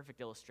perfect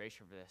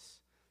illustration for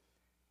this.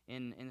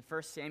 In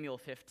 1 Samuel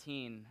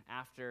 15,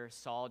 after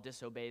Saul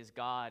disobeys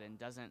God and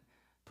doesn't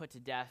put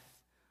to death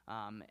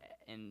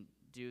and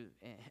do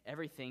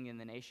everything in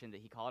the nation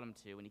that he called him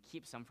to, and he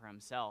keeps some for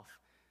himself,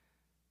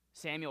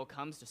 Samuel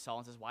comes to Saul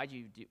and says, why'd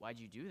you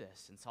do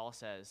this? And Saul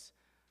says,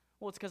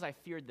 well, it's because I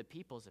feared the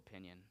people's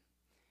opinion.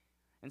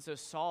 And so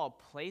Saul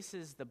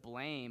places the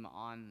blame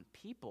on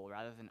people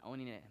rather than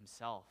owning it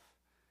himself.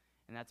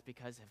 And that's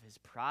because of his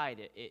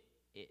pride. It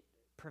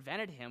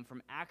prevented him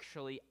from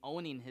actually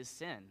owning his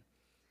sin.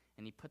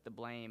 And he put the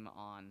blame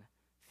on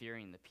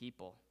fearing the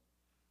people.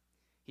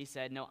 He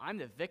said, no, I'm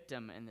the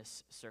victim in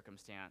this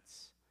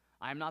circumstance.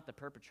 I'm not the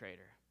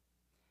perpetrator.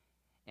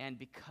 And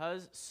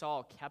because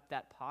Saul kept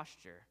that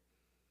posture,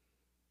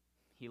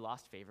 he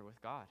lost favor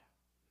with God.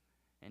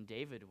 And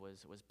David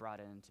was brought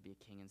in to be a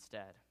king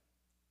instead.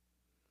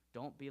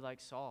 Don't be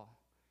like Saul.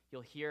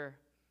 You'll hear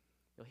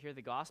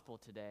the gospel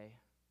today,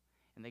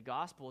 and the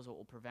gospel is what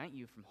will prevent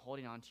you from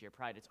holding on to your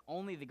pride. It's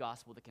only the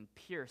gospel that can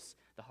pierce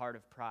the heart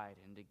of pride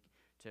and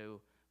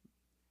to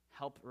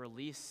help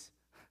you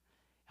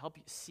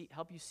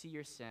see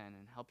your sin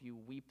and help you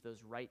weep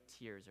those right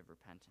tears of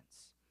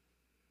repentance.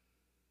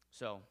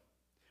 So,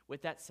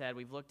 with that said,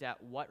 we've looked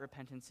at what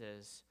repentance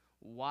is,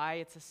 why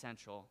it's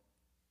essential.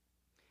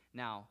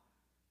 Now,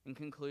 in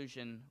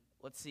conclusion,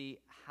 let's see,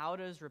 how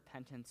does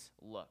repentance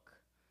look?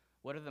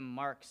 What are the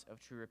marks of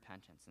true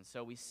repentance? And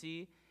so we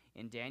see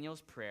in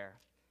Daniel's prayer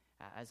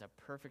as a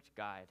perfect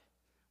guide,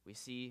 we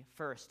see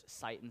first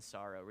sight and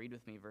sorrow. Read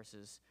with me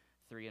verses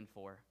 2 and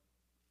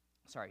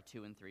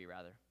 3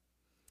 rather.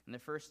 In the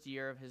first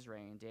year of his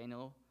reign,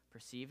 Daniel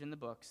perceived in the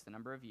books the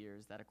number of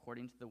years that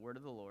according to the word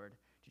of the Lord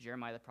to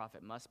Jeremiah the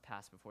prophet must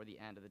pass before the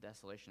end of the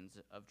desolations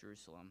of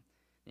Jerusalem,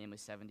 namely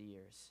 70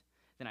 years.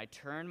 Then I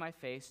turned my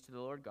face to the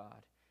Lord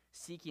God,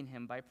 seeking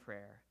him by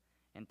prayer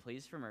and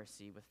pleas for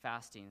mercy with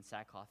fasting and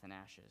sackcloth and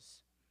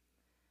ashes.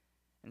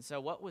 And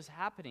so what was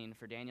happening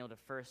for Daniel to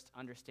first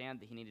understand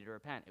that he needed to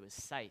repent? It was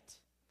sight.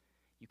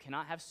 You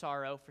cannot have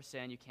sorrow for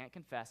sin. You can't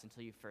confess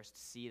until you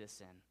first see the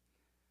sin.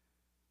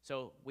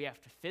 So we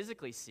have to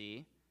physically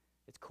see.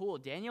 It's cool.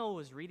 Daniel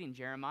was reading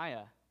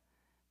Jeremiah.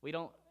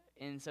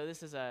 And so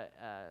this is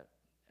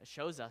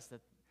shows us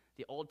that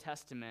the Old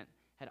Testament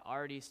had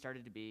already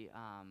started to be,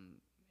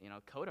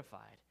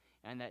 codified,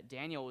 and that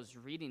Daniel was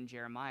reading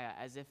Jeremiah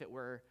as if it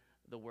were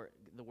the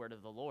word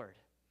of the Lord.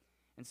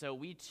 And so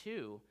we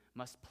too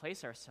must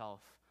place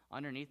ourselves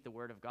underneath the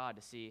word of God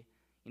to see,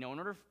 in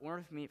order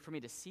for me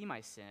to see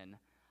my sin,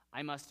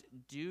 I must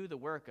do the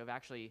work of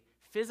actually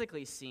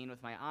physically seeing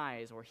with my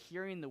eyes or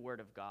hearing the word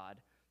of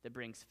God that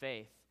brings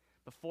faith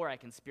before I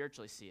can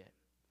spiritually see it.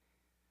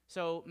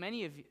 So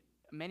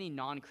many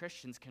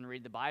non-Christians can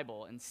read the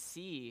Bible and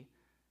see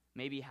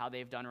maybe how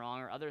they've done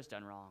wrong or others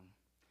done wrong.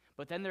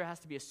 But then there has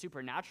to be a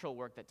supernatural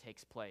work that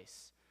takes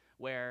place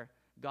where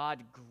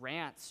God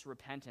grants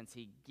repentance,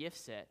 he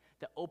gifts it,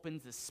 that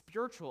opens the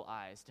spiritual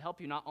eyes to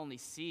help you not only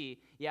see,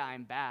 yeah,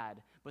 I'm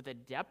bad, but the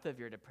depth of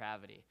your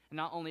depravity. And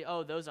not only,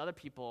 those other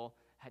people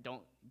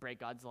don't break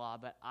God's law,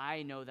 but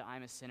I know that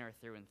I'm a sinner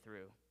through and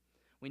through.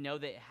 We know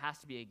that it has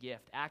to be a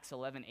gift. Acts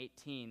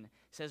 11:18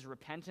 says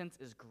repentance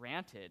is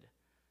granted.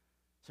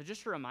 So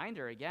just a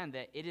reminder again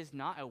that it is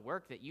not a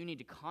work that you need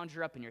to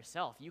conjure up in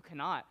yourself. You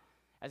cannot,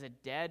 as a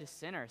dead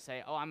sinner,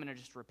 say, I'm going to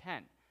just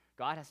repent.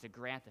 God has to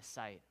grant the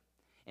sight.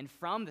 And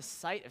from the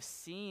sight of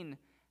seeing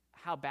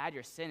how bad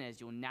your sin is,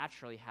 you'll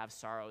naturally have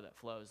sorrow that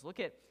flows. Look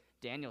at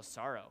Daniel's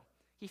sorrow.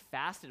 He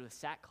fasted with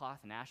sackcloth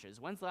and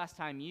ashes. When's the last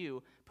time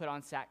you put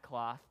on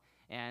sackcloth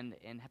and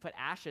put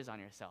ashes on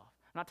yourself?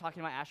 I'm not talking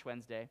about Ash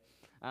Wednesday.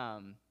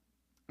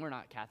 We're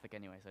not Catholic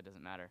anyway, so it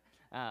doesn't matter.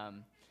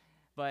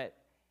 But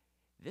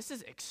this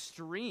is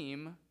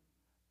extreme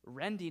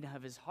rending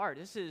of his heart.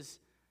 This is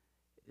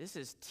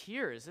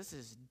tears. This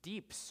is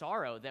deep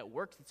sorrow that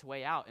works its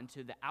way out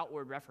into the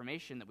outward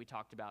reformation that we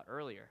talked about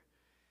earlier.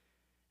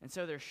 And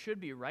so there should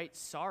be right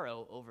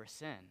sorrow over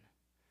sin.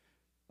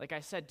 Like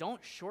I said,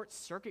 don't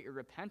short-circuit your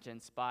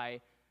repentance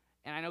by,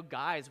 and I know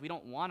guys, a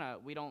lot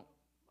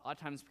of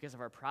times because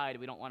of our pride,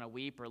 we don't want to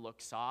weep or look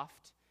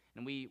soft,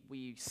 and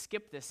we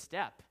skip this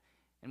step,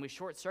 and we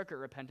short-circuit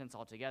repentance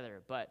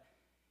altogether, but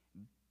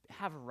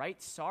have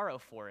right sorrow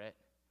for it,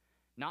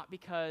 not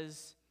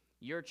because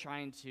you're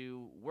trying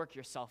to work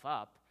yourself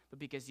up, but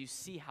because you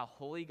see how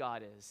holy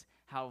God is,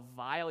 how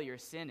vile your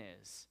sin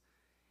is,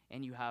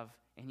 and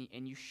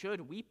you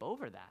should weep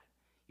over that.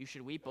 You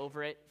should weep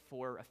over it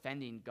for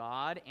offending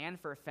God and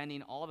for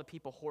offending all the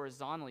people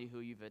horizontally who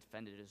you've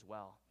offended as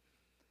well.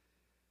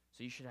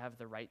 So you should have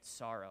the right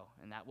sorrow,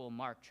 and that will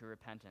mark true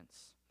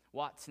repentance.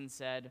 Watson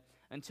said,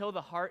 "Until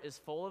the heart is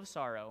full of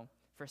sorrow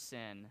for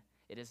sin,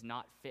 it is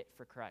not fit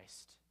for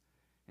Christ."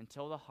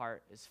 Until the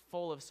heart is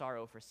full of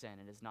sorrow for sin,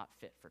 it is not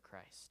fit for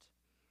Christ.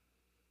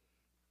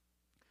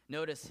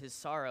 Notice his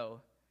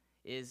sorrow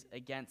is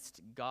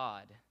against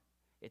God.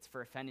 It's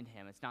for offending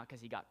him. It's not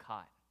because he got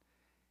caught.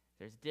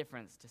 There's a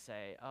difference to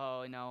say,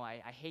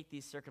 I hate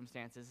these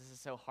circumstances. This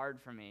is so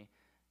hard for me.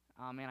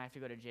 Oh, man, I have to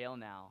go to jail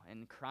now,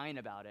 and crying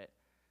about it.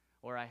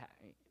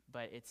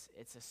 But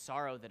it's a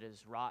sorrow that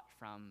is wrought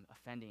from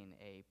offending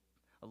a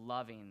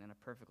loving and a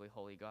perfectly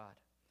holy God.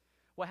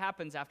 What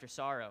happens after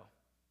sorrow?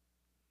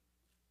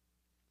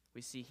 We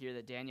see here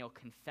that Daniel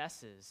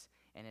confesses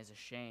and is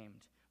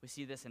ashamed. We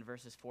see this in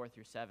verses 4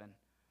 through 7.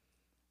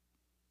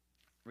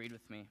 Read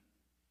with me.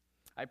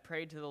 I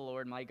prayed to the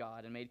Lord my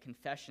God and made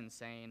confession,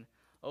 saying,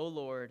 O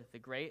Lord, the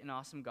great and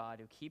awesome God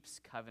who keeps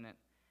covenant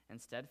and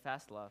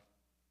steadfast love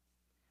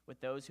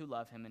with those who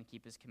love him and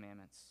keep his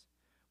commandments.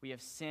 We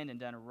have sinned and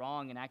done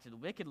wrong and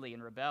acted wickedly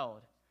and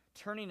rebelled,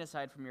 turning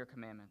aside from your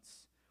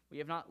commandments. We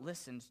have not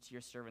listened to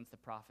your servants the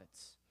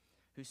prophets,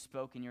 who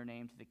spoke in your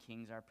name to the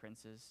kings, our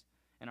princes,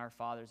 and our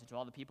fathers, and to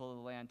all the people of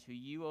the land. To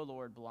you, O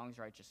Lord, belongs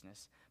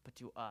righteousness, but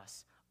to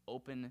us,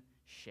 open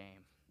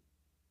shame.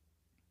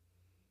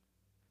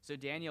 So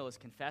Daniel is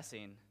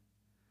confessing,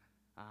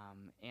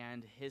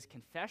 and his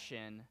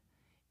confession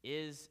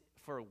is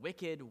for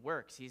wicked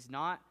works. He's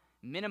not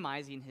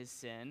minimizing his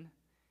sin.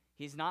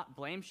 He's not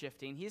blame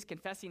shifting. He's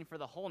confessing for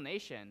the whole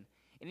nation.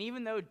 And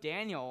even though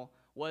Daniel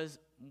was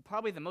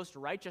probably the most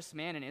righteous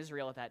man in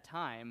Israel at that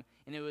time,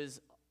 and it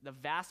was the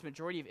vast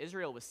majority of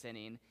Israel was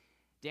sinning,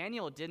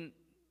 Daniel didn't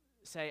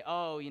say,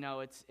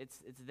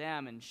 it's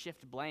them and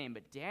shift blame,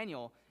 but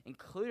Daniel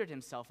included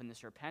himself in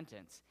this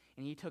repentance,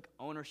 and he took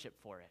ownership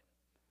for it.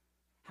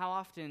 How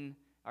often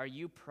are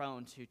you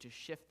prone to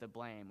shift the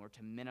blame or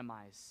to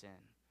minimize sin?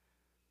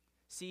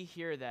 see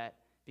here that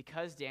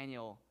because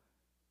Daniel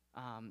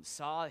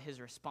saw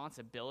his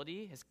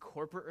responsibility, his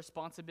corporate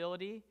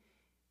responsibility,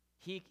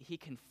 he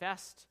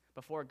confessed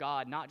before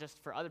God, not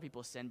just for other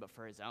people's sin, but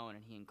for his own,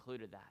 and he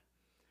included that.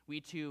 We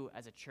too,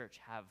 as a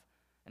church, have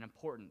an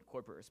important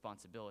corporate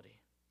responsibility.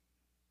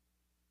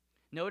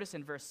 Notice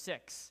in verse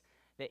 6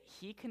 that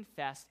he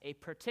confessed a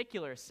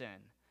particular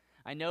sin.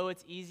 I know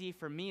it's easy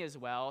for me as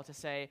well to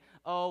say,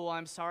 oh, well,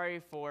 I'm sorry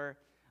for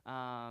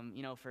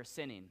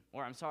sinning,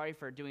 or I'm sorry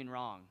for doing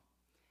wrong,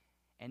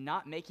 and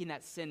not making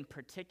that sin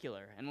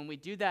particular. And when we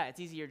do that, it's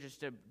easier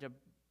just to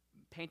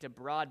paint a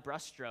broad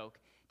brushstroke,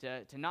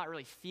 to not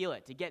really feel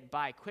it, to get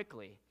by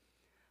quickly.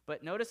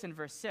 But notice in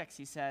verse 6,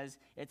 he says,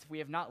 we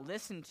have not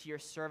listened to your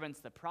servants,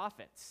 the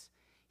prophets.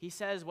 He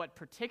says what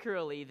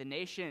particularly the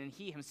nation and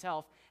he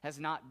himself has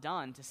not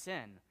done to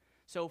sin.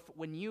 So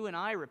when you and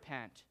I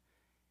repent,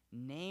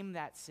 name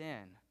that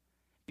sin.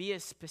 Be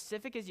as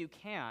specific as you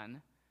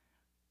can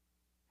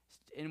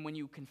and when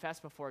you confess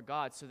before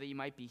God so that you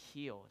might be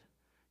healed.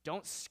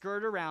 Don't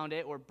skirt around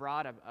it or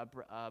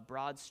a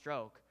broad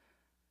stroke,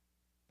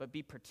 but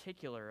be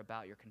particular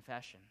about your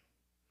confession.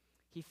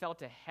 He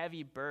felt a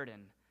heavy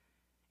burden,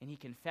 and he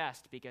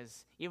confessed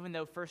because even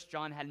though 1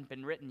 John hadn't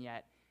been written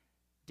yet,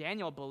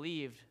 Daniel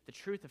believed the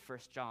truth of 1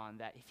 John,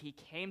 that if he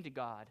came to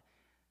God,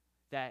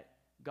 and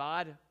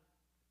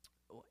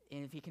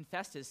if he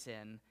confessed his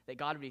sin, that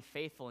God would be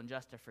faithful and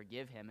just to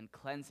forgive him and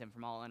cleanse him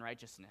from all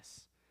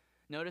unrighteousness.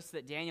 Notice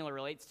that Daniel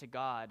relates to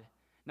God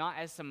not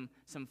as some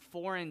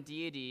foreign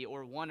deity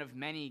or one of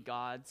many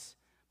gods,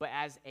 but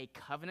as a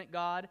covenant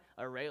God,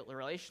 a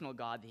relational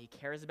God that he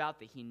cares about,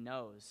 that he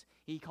knows.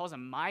 He calls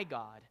him my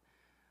God,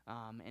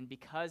 and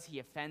because he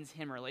offends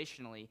him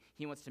relationally,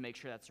 he wants to make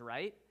sure that's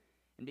right.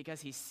 And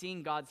because he's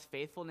seen God's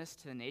faithfulness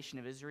to the nation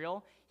of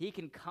Israel, he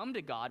can come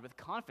to God with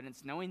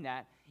confidence, knowing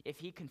that if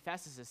he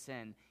confesses a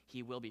sin,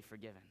 he will be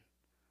forgiven.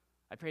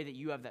 I pray that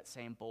you have that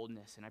same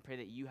boldness, and I pray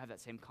that you have that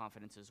same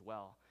confidence as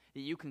well,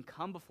 that you can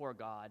come before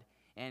God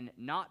and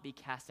not be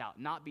cast out,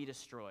 not be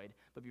destroyed,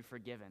 but be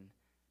forgiven,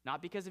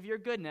 not because of your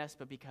goodness,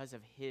 but because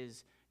of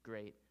his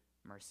great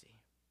mercy.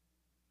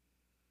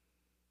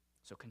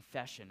 So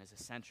confession is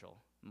essential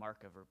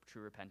mark of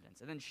true repentance.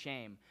 And then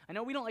shame. I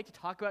know we don't like to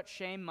talk about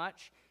shame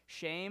much.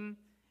 Shame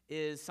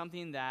is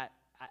something that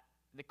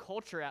the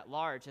culture at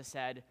large has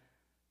said,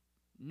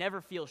 never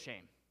feel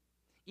shame.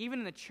 Even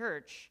in the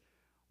church,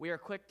 we are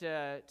quick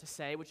to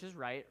say, which is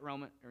right,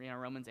 Romans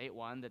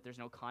 8:1, that there's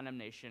no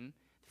condemnation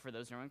for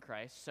those who are in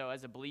Christ. So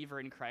as a believer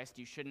in Christ,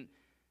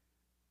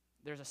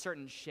 there's a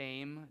certain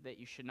shame that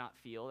you should not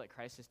feel, that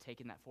Christ has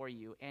taken that for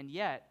you. And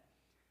yet,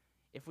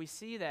 if we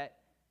see that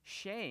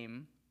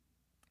shame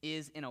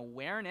is an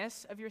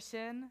awareness of your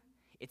sin,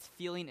 it's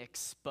feeling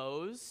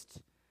exposed,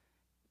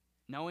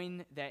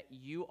 knowing that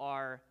you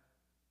are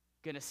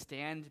going to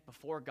stand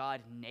before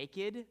God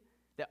naked,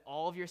 that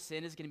all of your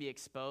sin is going to be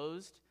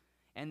exposed,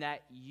 and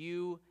that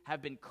you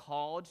have been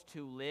called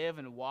to live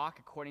and walk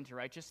according to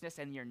righteousness,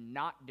 and you're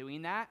not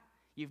doing that.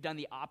 You've done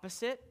the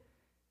opposite.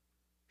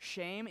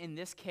 Shame in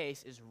this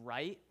case is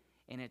right,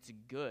 and it's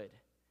good.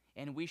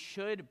 And we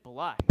should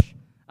blush.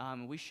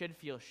 We should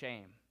feel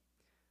shame.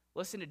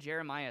 Listen to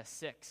Jeremiah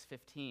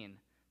 6:15,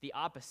 the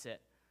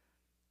opposite.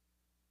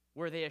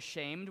 Were they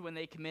ashamed when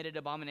they committed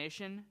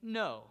abomination?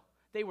 No,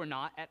 they were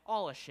not at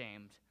all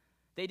ashamed.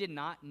 They did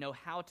not know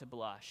how to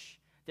blush.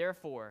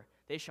 Therefore,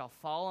 they shall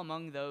fall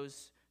among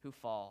those who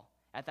fall.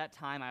 At that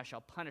time I shall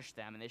punish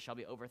them, and they shall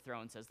be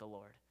overthrown, says the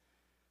Lord.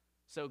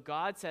 So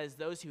God says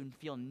those who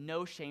feel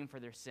no shame for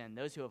their sin,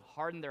 those who have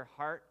hardened their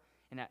heart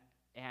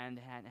and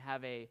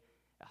have a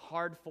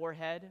hard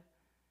forehead,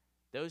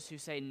 those who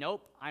say,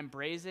 nope, I'm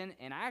brazen,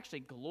 and I actually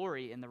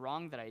glory in the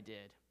wrong that I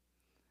did.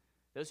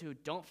 Those who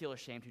don't feel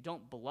ashamed, who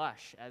don't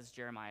blush, as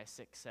Jeremiah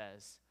 6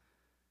 says,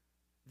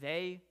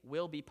 they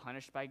will be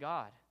punished by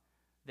God.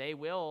 They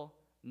will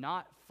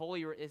not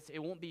fully,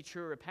 it won't be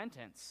true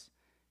repentance,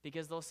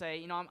 because they'll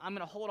say, I'm going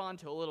to hold on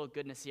to a little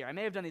goodness here. I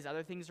may have done these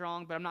other things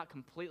wrong, but I'm not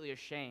completely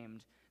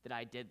ashamed that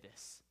I did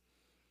this.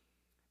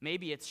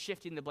 Maybe it's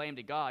shifting the blame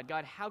to God.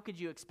 God, how could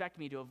you expect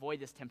me to avoid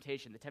this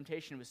temptation? The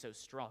temptation was so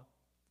strong.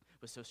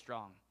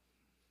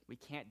 We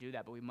can't do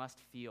that, but we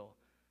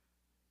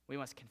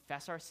must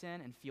confess our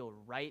sin and feel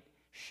right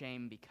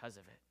shame because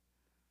of it.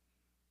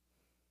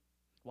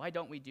 Why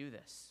don't we do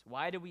this?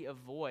 Why do we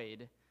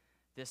avoid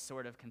this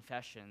sort of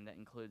confession that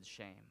includes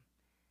shame?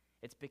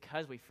 It's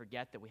because we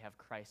forget that we have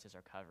Christ as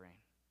our covering.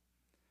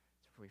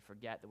 We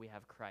forget that we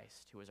have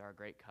Christ, who is our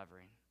great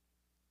covering.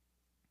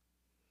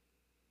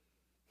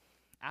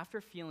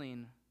 After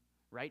feeling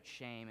right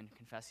shame and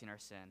confessing our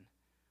sin,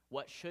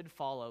 what should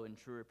follow in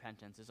true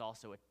repentance is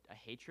also a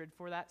hatred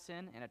for that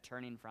sin and a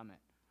turning from it.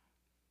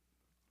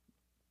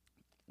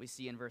 We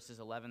see in verses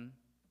 11,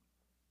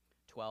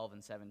 12,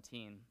 and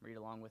 17. Read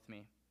along with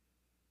me.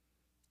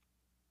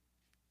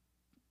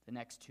 The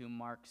next two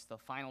marks, the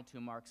final two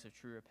marks of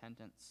true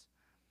repentance.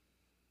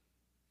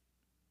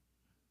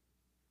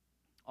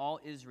 All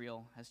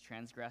Israel has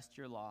transgressed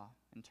your law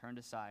and turned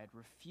aside,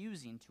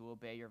 refusing to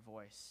obey your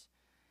voice.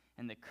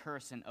 and the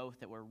curse and oath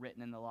that were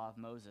written in the law of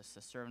Moses,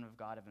 the servant of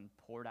God, have been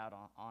poured out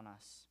on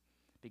us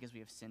because we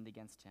have sinned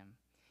against him.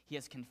 He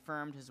has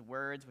confirmed his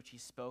words, which he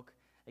spoke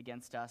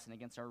against us and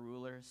against our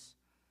rulers,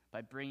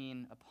 by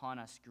bringing upon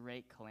us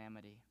great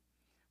calamity.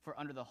 For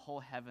under the whole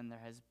heaven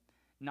there has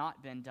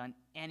not been done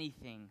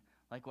anything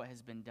like what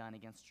has been done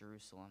against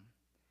Jerusalem.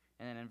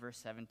 And then in verse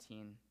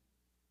 17,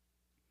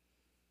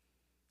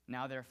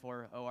 now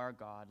therefore, O our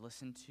God,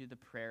 listen to the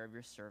prayer of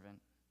your servant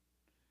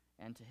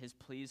and to his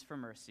pleas for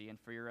mercy, and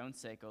for your own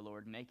sake, O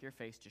Lord, make your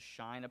face to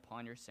shine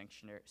upon your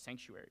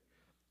sanctuary,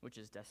 which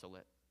is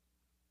desolate.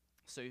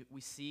 So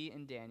we see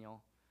in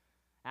Daniel,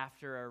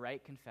 after a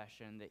right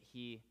confession, that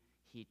he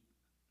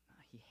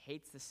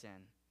hates the sin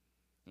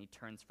and he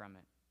turns from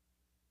it.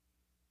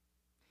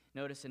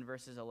 Notice in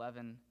verses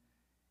 11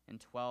 and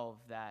 12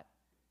 that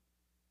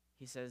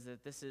he says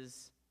that this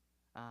is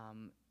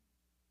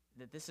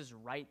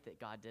right that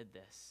God did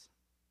this.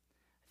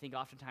 I think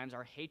oftentimes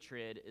our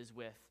hatred is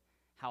with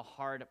how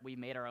hard we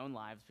made our own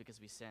lives because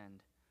we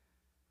sinned.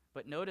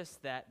 But notice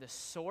that the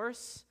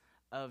source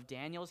of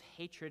Daniel's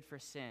hatred for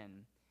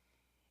sin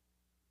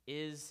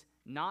is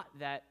not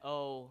that,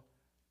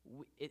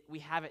 we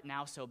have it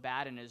now so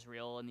bad in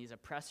Israel and these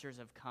oppressors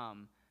have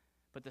come,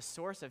 but the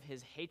source of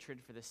his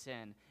hatred for the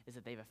sin is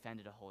that they've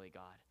offended a holy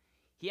God.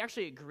 He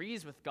actually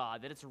agrees with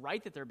God that it's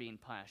right that they're being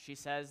punished. He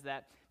says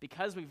that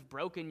because we've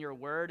broken your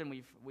word and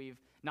we've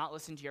not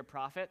listened to your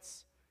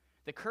prophets,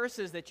 the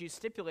curses that you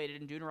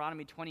stipulated in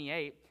Deuteronomy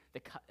 28,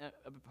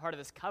 part of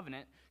this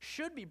covenant,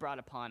 should be brought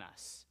upon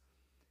us.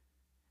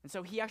 And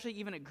so he actually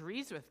even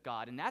agrees with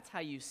God, and that's how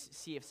you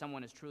see if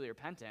someone is truly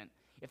repentant.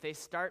 If they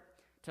start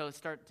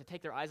to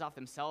take their eyes off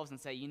themselves and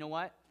say, you know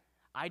what,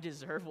 I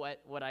deserve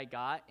what I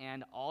got,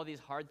 and all these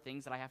hard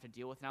things that I have to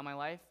deal with now in my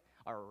life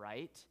are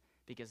right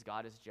because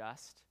God is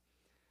just.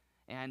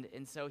 And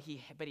so he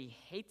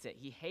hates it.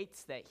 He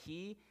hates that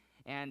he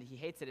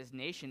hates that his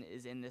nation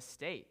is in this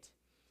state.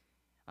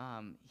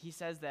 He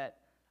says that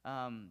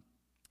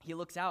he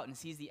looks out and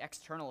sees the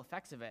external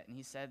effects of it, and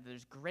he said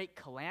there's great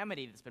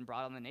calamity that's been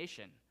brought on the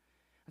nation.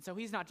 And so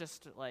he's not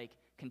just like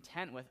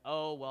content with,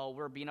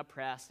 we're being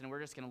oppressed and we're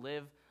just going to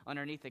live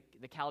underneath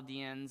the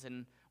Chaldeans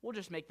and we'll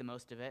just make the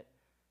most of it.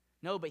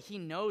 No, but he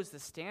knows the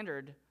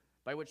standard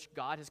by which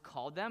God has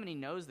called them, and he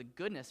knows the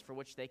goodness for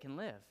which they can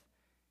live.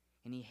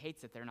 And he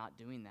hates that they're not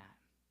doing that.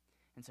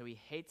 And so he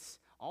hates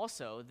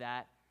also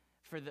that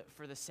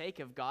for the sake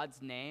of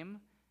God's name,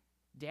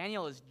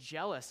 Daniel is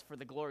jealous for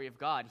the glory of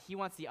God. He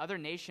wants the other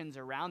nations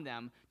around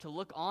them to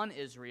look on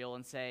Israel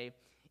and say,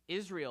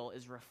 Israel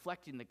is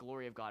reflecting the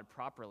glory of God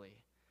properly,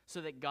 so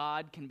that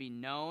God can be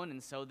known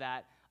and so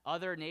that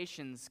other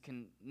nations,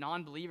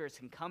 non-believers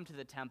can come to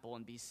the temple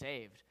and be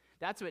saved.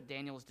 That's what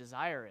Daniel's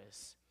desire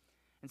is.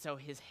 And so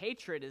his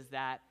hatred is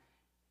that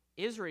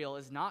Israel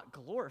is not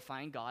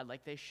glorifying God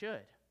like they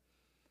should.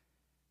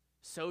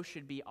 So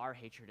should be our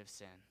hatred of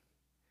sin.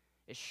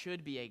 It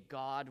should be a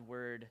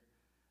God-word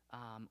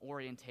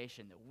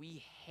orientation, that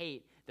we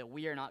hate that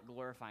we are not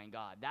glorifying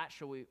God. That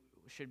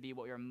should be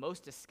what we are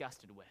most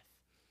disgusted with.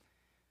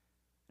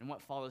 And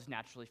what follows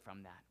naturally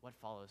from that? What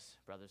follows,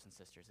 brothers and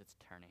sisters? It's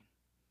turning.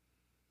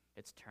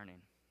 It's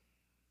turning.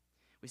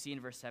 We see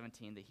in verse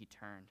 17 that he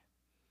turned,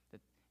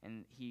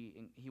 and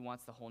he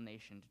wants the whole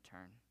nation to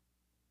turn.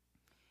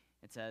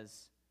 It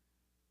says,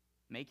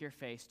 make your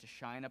face to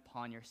shine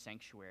upon your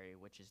sanctuary,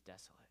 which is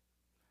desolate.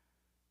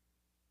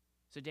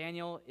 So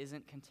Daniel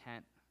isn't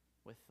content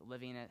with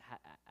living it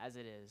as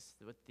it is,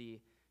 with the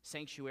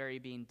sanctuary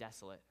being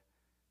desolate.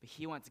 But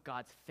he wants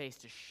God's face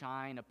to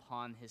shine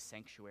upon his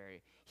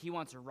sanctuary. He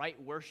wants right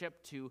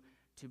worship to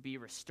be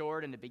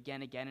restored and to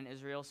begin again in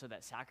Israel, so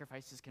that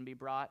sacrifices can be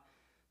brought,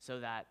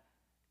 so that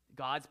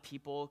God's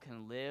people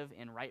can live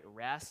in right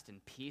rest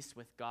and peace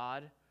with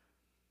God.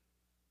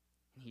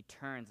 And he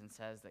turns and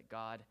says that,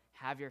 God,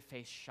 have your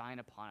face shine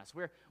upon us.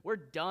 We're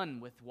done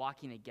with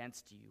walking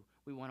against you.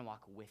 We want to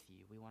walk with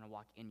you. We want to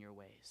walk in your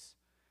ways.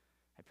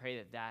 I pray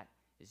that that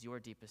is your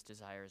deepest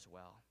desire as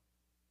well.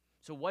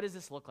 So what does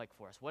this look like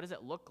for us? What does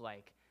it look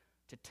like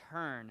to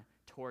turn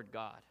toward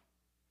God?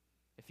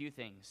 A few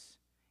things.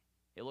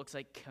 It looks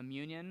like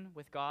communion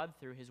with God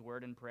through his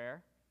word and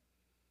prayer.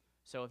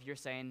 So if you're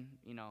saying,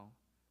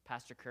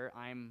 Pastor Kurt,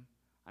 I'm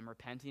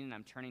repenting and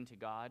I'm turning to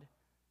God,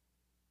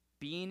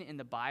 being in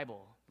the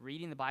Bible,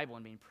 reading the Bible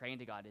and praying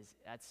to God,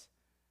 that's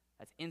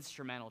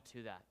instrumental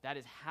to that. That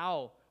is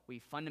how we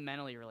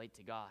fundamentally relate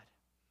to God.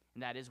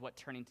 And that is what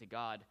turning to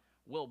God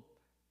will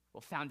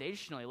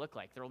foundationally look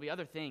like. There will be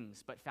other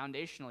things, but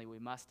foundationally we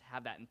must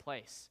have that in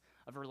place,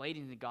 of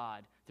relating to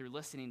God through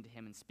listening to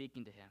him and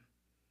speaking to him.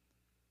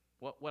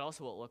 What else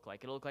will it look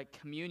like? It'll look like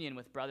communion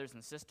with brothers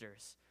and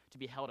sisters to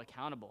be held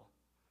accountable.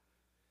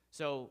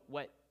 So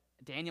what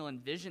Daniel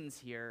envisions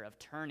here of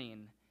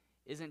turning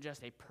isn't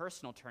just a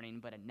personal turning,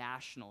 but a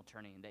national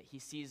turning, that he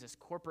sees this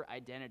corporate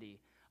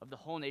identity of the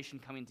whole nation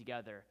coming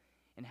together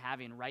and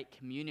having right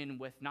communion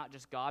with not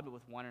just God, but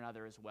with one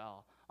another as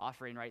well,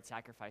 offering right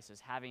sacrifices,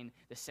 having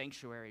the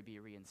sanctuary be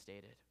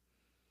reinstated.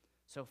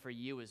 So for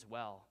you as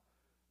well,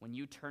 when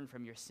you turn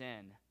from your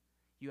sin,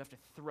 You have to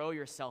throw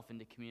yourself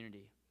into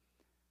community.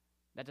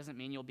 That doesn't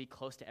mean you'll be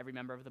close to every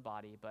member of the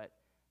body, but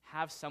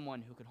have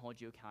someone who can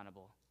hold you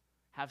accountable.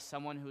 Have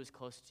someone who is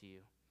close to you.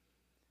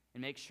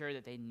 And make sure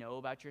that they know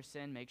about your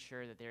sin. Make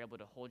sure that they're able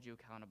to hold you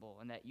accountable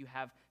and that you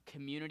have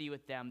community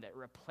with them that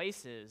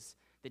replaces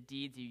the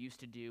deeds you used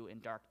to do in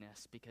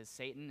darkness, because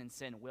Satan and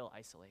sin will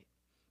isolate.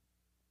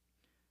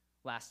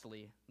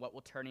 Lastly, what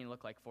will turning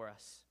look like for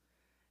us?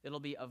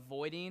 It'll be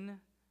avoiding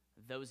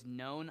those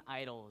known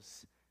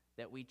idols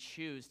that we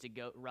choose to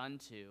run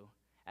to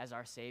as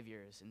our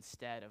saviors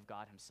instead of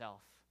God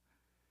himself.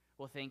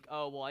 We'll think,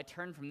 oh, well, I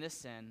turned from this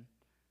sin,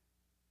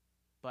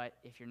 but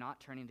if you're not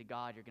turning to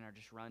God, you're going to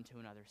just run to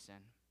another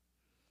sin.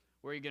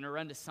 Or you're going to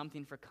run to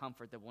something for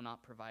comfort that will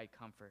not provide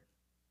comfort.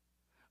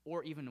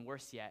 Or even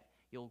worse yet,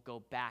 you'll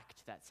go back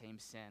to that same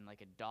sin.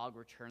 Like a dog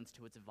returns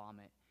to its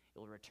vomit, it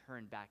will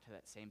return back to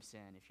that same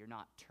sin if you're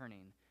not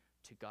turning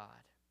to God.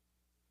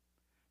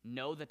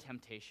 Know the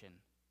temptation.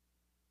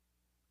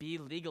 Be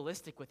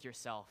legalistic with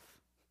yourself.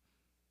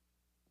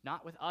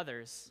 Not with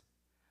others,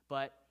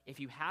 but if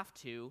you have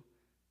to,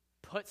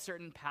 put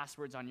certain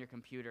passwords on your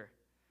computer.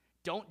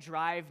 Don't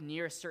drive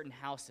near certain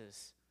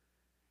houses.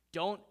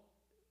 Don't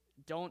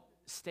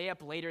stay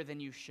up later than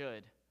you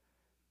should.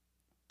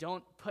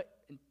 Don't put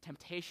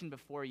temptation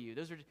before you.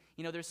 Those are,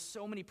 there's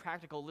so many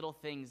practical little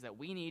things that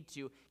we need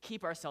to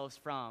keep ourselves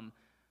from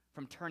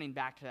turning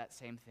back to that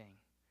same thing.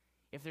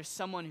 If there's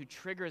someone who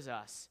triggers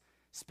us,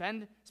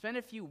 spend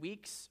a few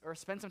weeks or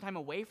spend some time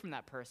away from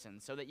that person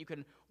so that you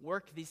can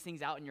work these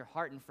things out in your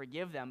heart and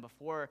forgive them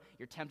before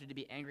you're tempted to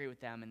be angry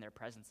with them in their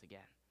presence again.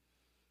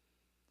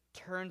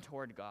 Turn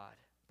toward God,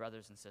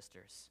 brothers and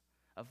sisters.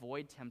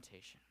 Avoid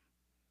temptation.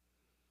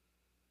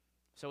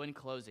 So in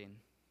closing,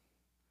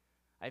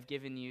 I've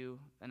given you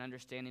an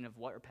understanding of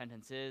what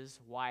repentance is,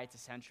 why it's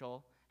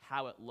essential,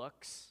 how it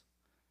looks.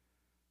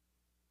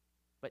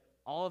 But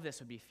all of this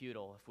would be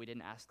futile if we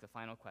didn't ask the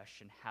final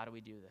question, how do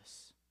we do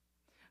this?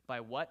 By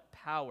what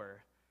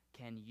power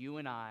can you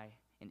and I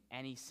and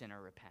any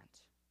sinner repent?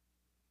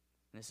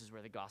 And this is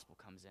where the gospel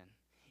comes in.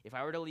 If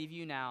I were to leave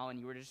you now and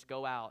you were to just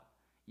go out,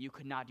 you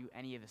could not do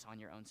any of this on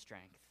your own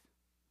strength.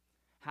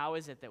 How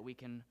is it that we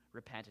can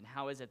repent, and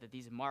how is it that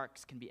these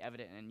marks can be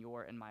evident in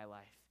your and my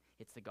life?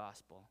 It's the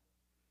gospel.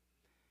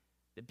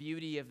 The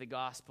beauty of the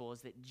gospel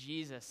is that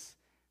Jesus,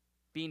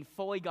 being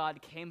fully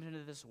God, came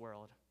into this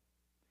world.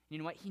 You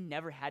know what? He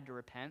never had to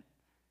repent.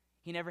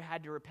 He never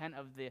had to repent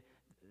of the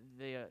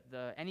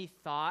any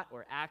thought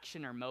or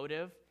action or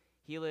motive.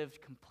 He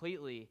lived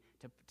completely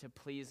to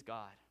please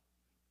God.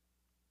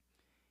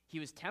 He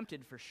was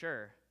tempted for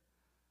sure,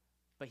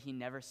 but he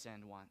never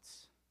sinned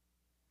once.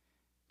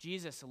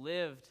 Jesus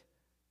lived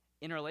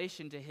in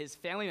relation to his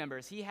family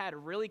members. He had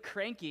really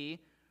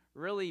cranky,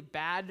 really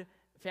bad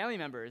family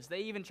members.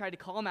 They even tried to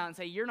call him out and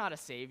say, "You're not a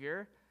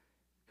savior.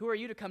 Who are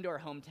you to come to our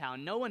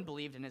hometown?" No one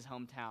believed in his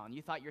hometown.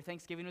 You thought your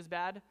Thanksgiving was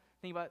bad?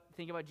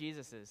 Think about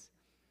Jesus's.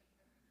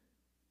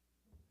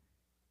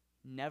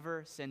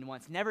 Never sinned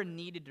once, never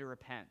needed to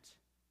repent.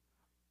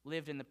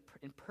 Lived in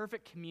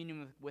perfect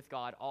communion with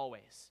God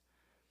always.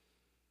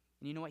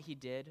 And you know what he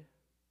did?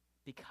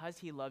 Because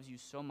he loves you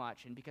so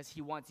much and because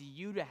he wants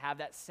you to have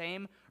that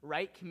same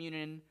right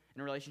communion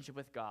and relationship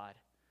with God,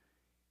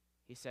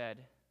 he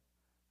said,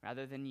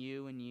 rather than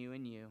you and you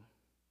and you,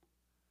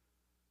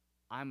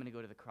 I'm going to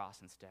go to the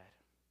cross instead.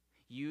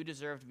 You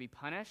deserve to be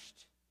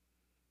punished.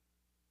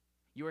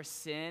 Your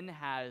sin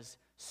has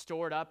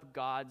stored up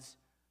God's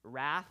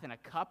wrath in a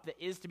cup that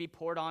is to be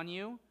poured on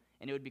you,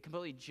 and it would be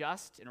completely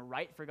just and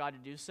right for God to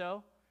do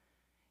so.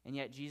 And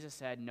yet Jesus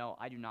said, no,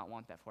 I do not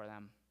want that for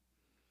them.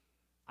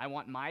 I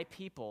want my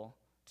people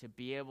to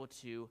be able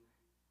to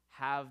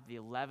have the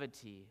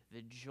levity,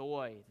 the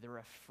joy, the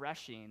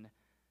refreshing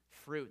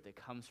fruit that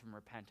comes from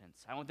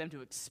repentance. I want them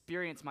to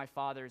experience my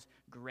Father's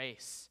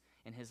grace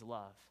and his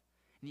love.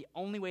 And the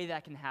only way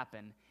that can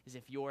happen is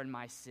if your and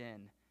my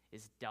sin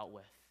is dealt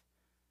with.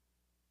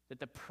 That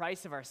the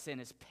price of our sin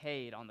is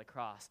paid on the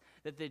cross.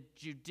 That the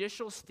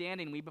judicial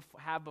standing we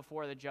have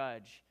before the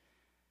judge,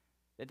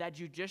 that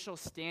judicial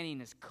standing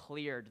is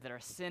cleared, that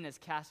our sin is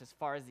cast as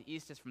far as the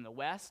east is from the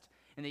west,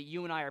 and that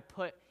you and I are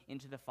put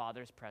into the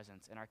Father's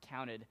presence and are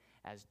counted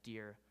as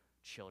dear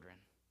children,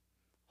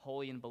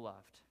 holy and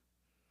beloved.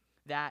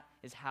 That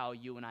is how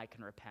you and I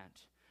can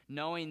repent.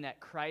 Knowing that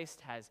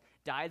Christ has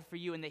died for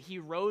you and that he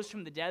rose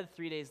from the dead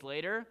 3 days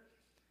later,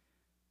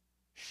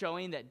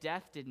 showing that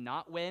death did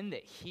not win,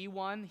 that he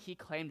won, he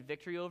claimed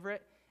victory over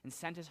it, and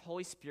sent his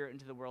Holy Spirit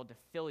into the world to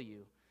fill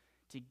you,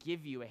 to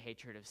give you a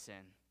hatred of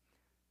sin,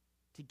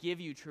 to give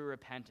you true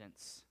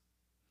repentance,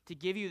 to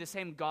give you the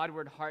same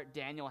Godward heart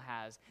Daniel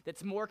has,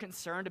 that's more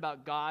concerned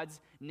about God's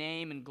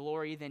name and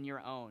glory than your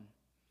own.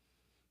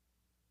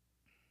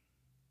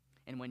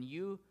 And when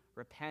you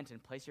repent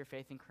and place your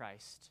faith in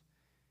Christ,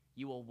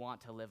 you will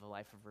want to live a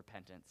life of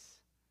repentance.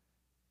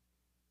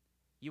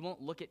 You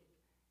won't look at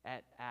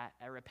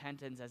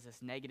repentance as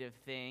this negative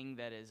thing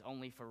that is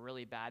only for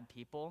really bad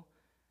people,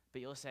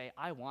 but you'll say,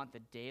 I want the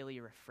daily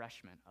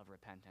refreshment of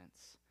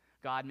repentance.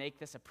 God, make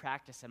this a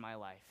practice in my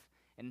life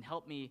and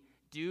help me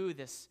do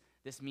this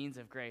this means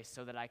of grace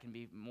so that I can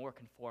be more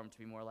conformed to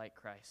be more like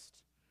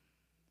Christ.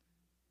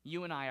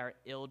 You and I are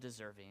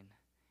ill-deserving,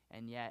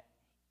 and yet,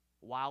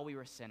 while we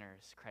were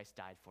sinners, Christ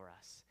died for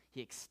us.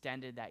 He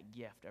extended that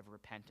gift of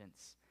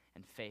repentance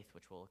and faith,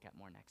 which we'll look at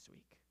more next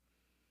week.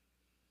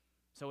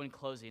 So in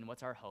closing,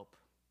 what's our hope?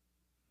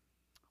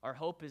 Our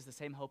hope is the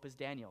same hope as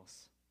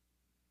Daniel's.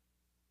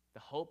 The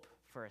hope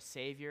for a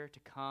Savior to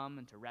come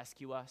and to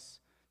rescue us,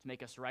 to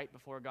make us right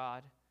before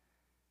God.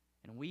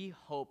 And we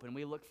hope and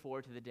we look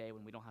forward to the day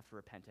when we don't have to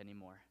repent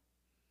anymore.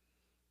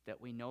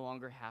 That we no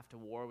longer have to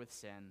war with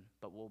sin,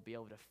 but we'll be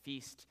able to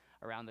feast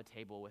around the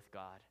table with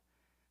God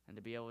and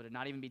to be able to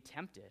not even be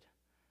tempted.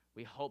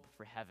 We hope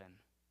for heaven.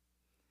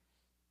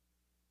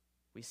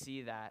 We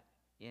see that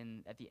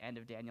at the end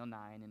of Daniel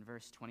 9 in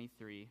verse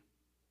 23.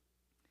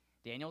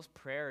 Daniel's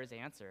prayer is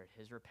answered.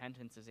 His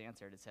repentance is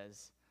answered. It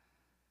says,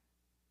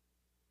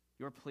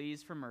 "You're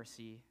pleased for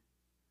mercy.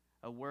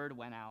 A word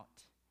went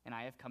out, and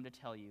I have come to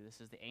tell you,"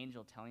 this is the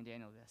angel telling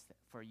Daniel this,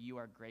 "for you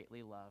are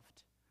greatly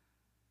loved."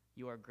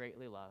 You are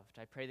greatly loved.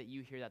 I pray that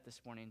you hear that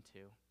this morning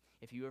too.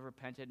 If you have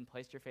repented and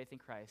placed your faith in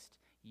Christ,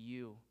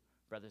 you,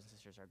 brothers and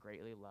sisters, are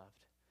greatly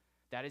loved.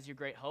 That is your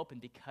great hope,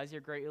 and because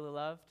you're greatly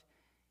loved,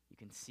 you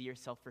can see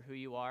yourself for who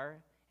you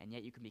are, and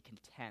yet you can be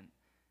content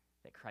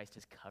that Christ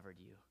has covered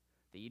you.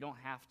 That you don't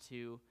have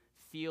to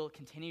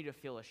continue to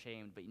feel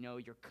ashamed, but you know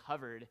you're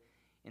covered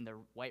in the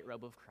white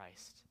robe of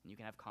Christ, and you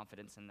can have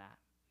confidence in that.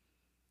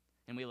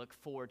 And we look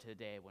forward to the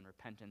day when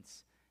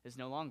repentance is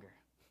no longer,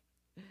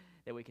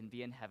 that we can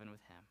be in heaven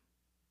with him.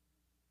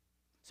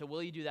 So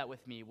will you do that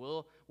with me?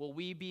 Will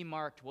we be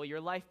marked? Will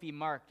your life be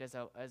marked as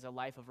a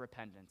life of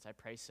repentance? I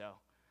pray so.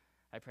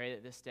 I pray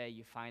that this day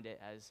you find it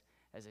as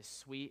a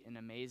sweet and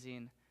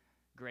amazing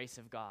grace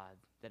of God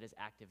that is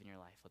active in your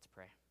life. Let's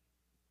pray.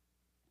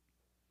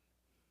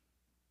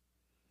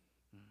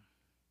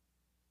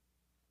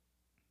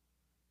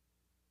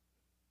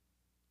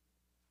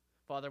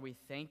 Father, we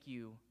thank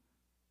you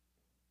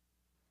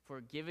for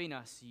giving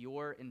us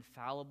your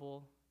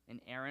infallible,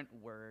 inerrant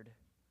word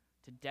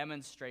to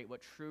demonstrate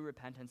what true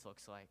repentance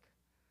looks like.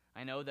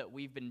 I know that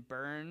we've been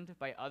burned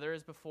by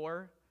others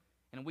before,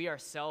 and we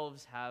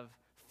ourselves have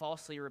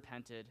falsely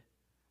repented,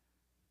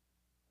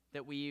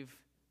 that we've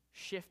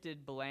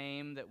shifted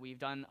blame, that we've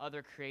done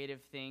other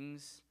creative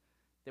things,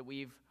 that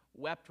we've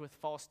wept with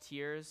false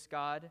tears,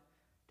 God,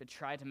 to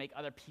try to make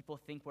other people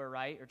think we're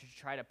right or to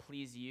try to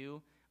please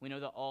you. We know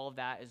that all of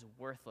that is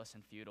worthless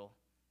and futile.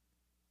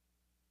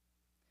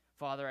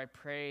 Father, I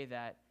pray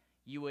that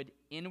you would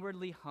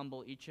inwardly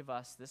humble each of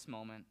us this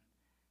moment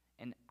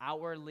and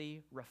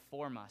outwardly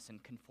reform us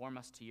and conform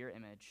us to your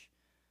image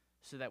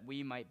so that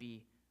we might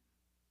be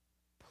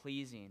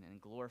pleasing and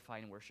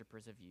glorifying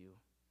worshipers of you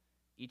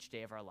each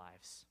day of our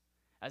lives.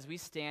 As we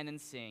stand and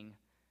sing,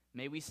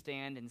 may we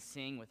stand and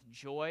sing with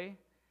joy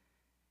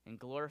and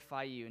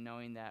glorify you,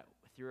 knowing that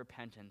through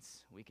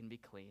repentance we can be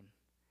clean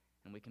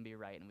and we can be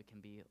right and we can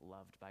be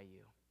loved by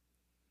you.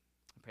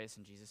 I pray this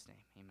in Jesus'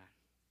 name. Amen.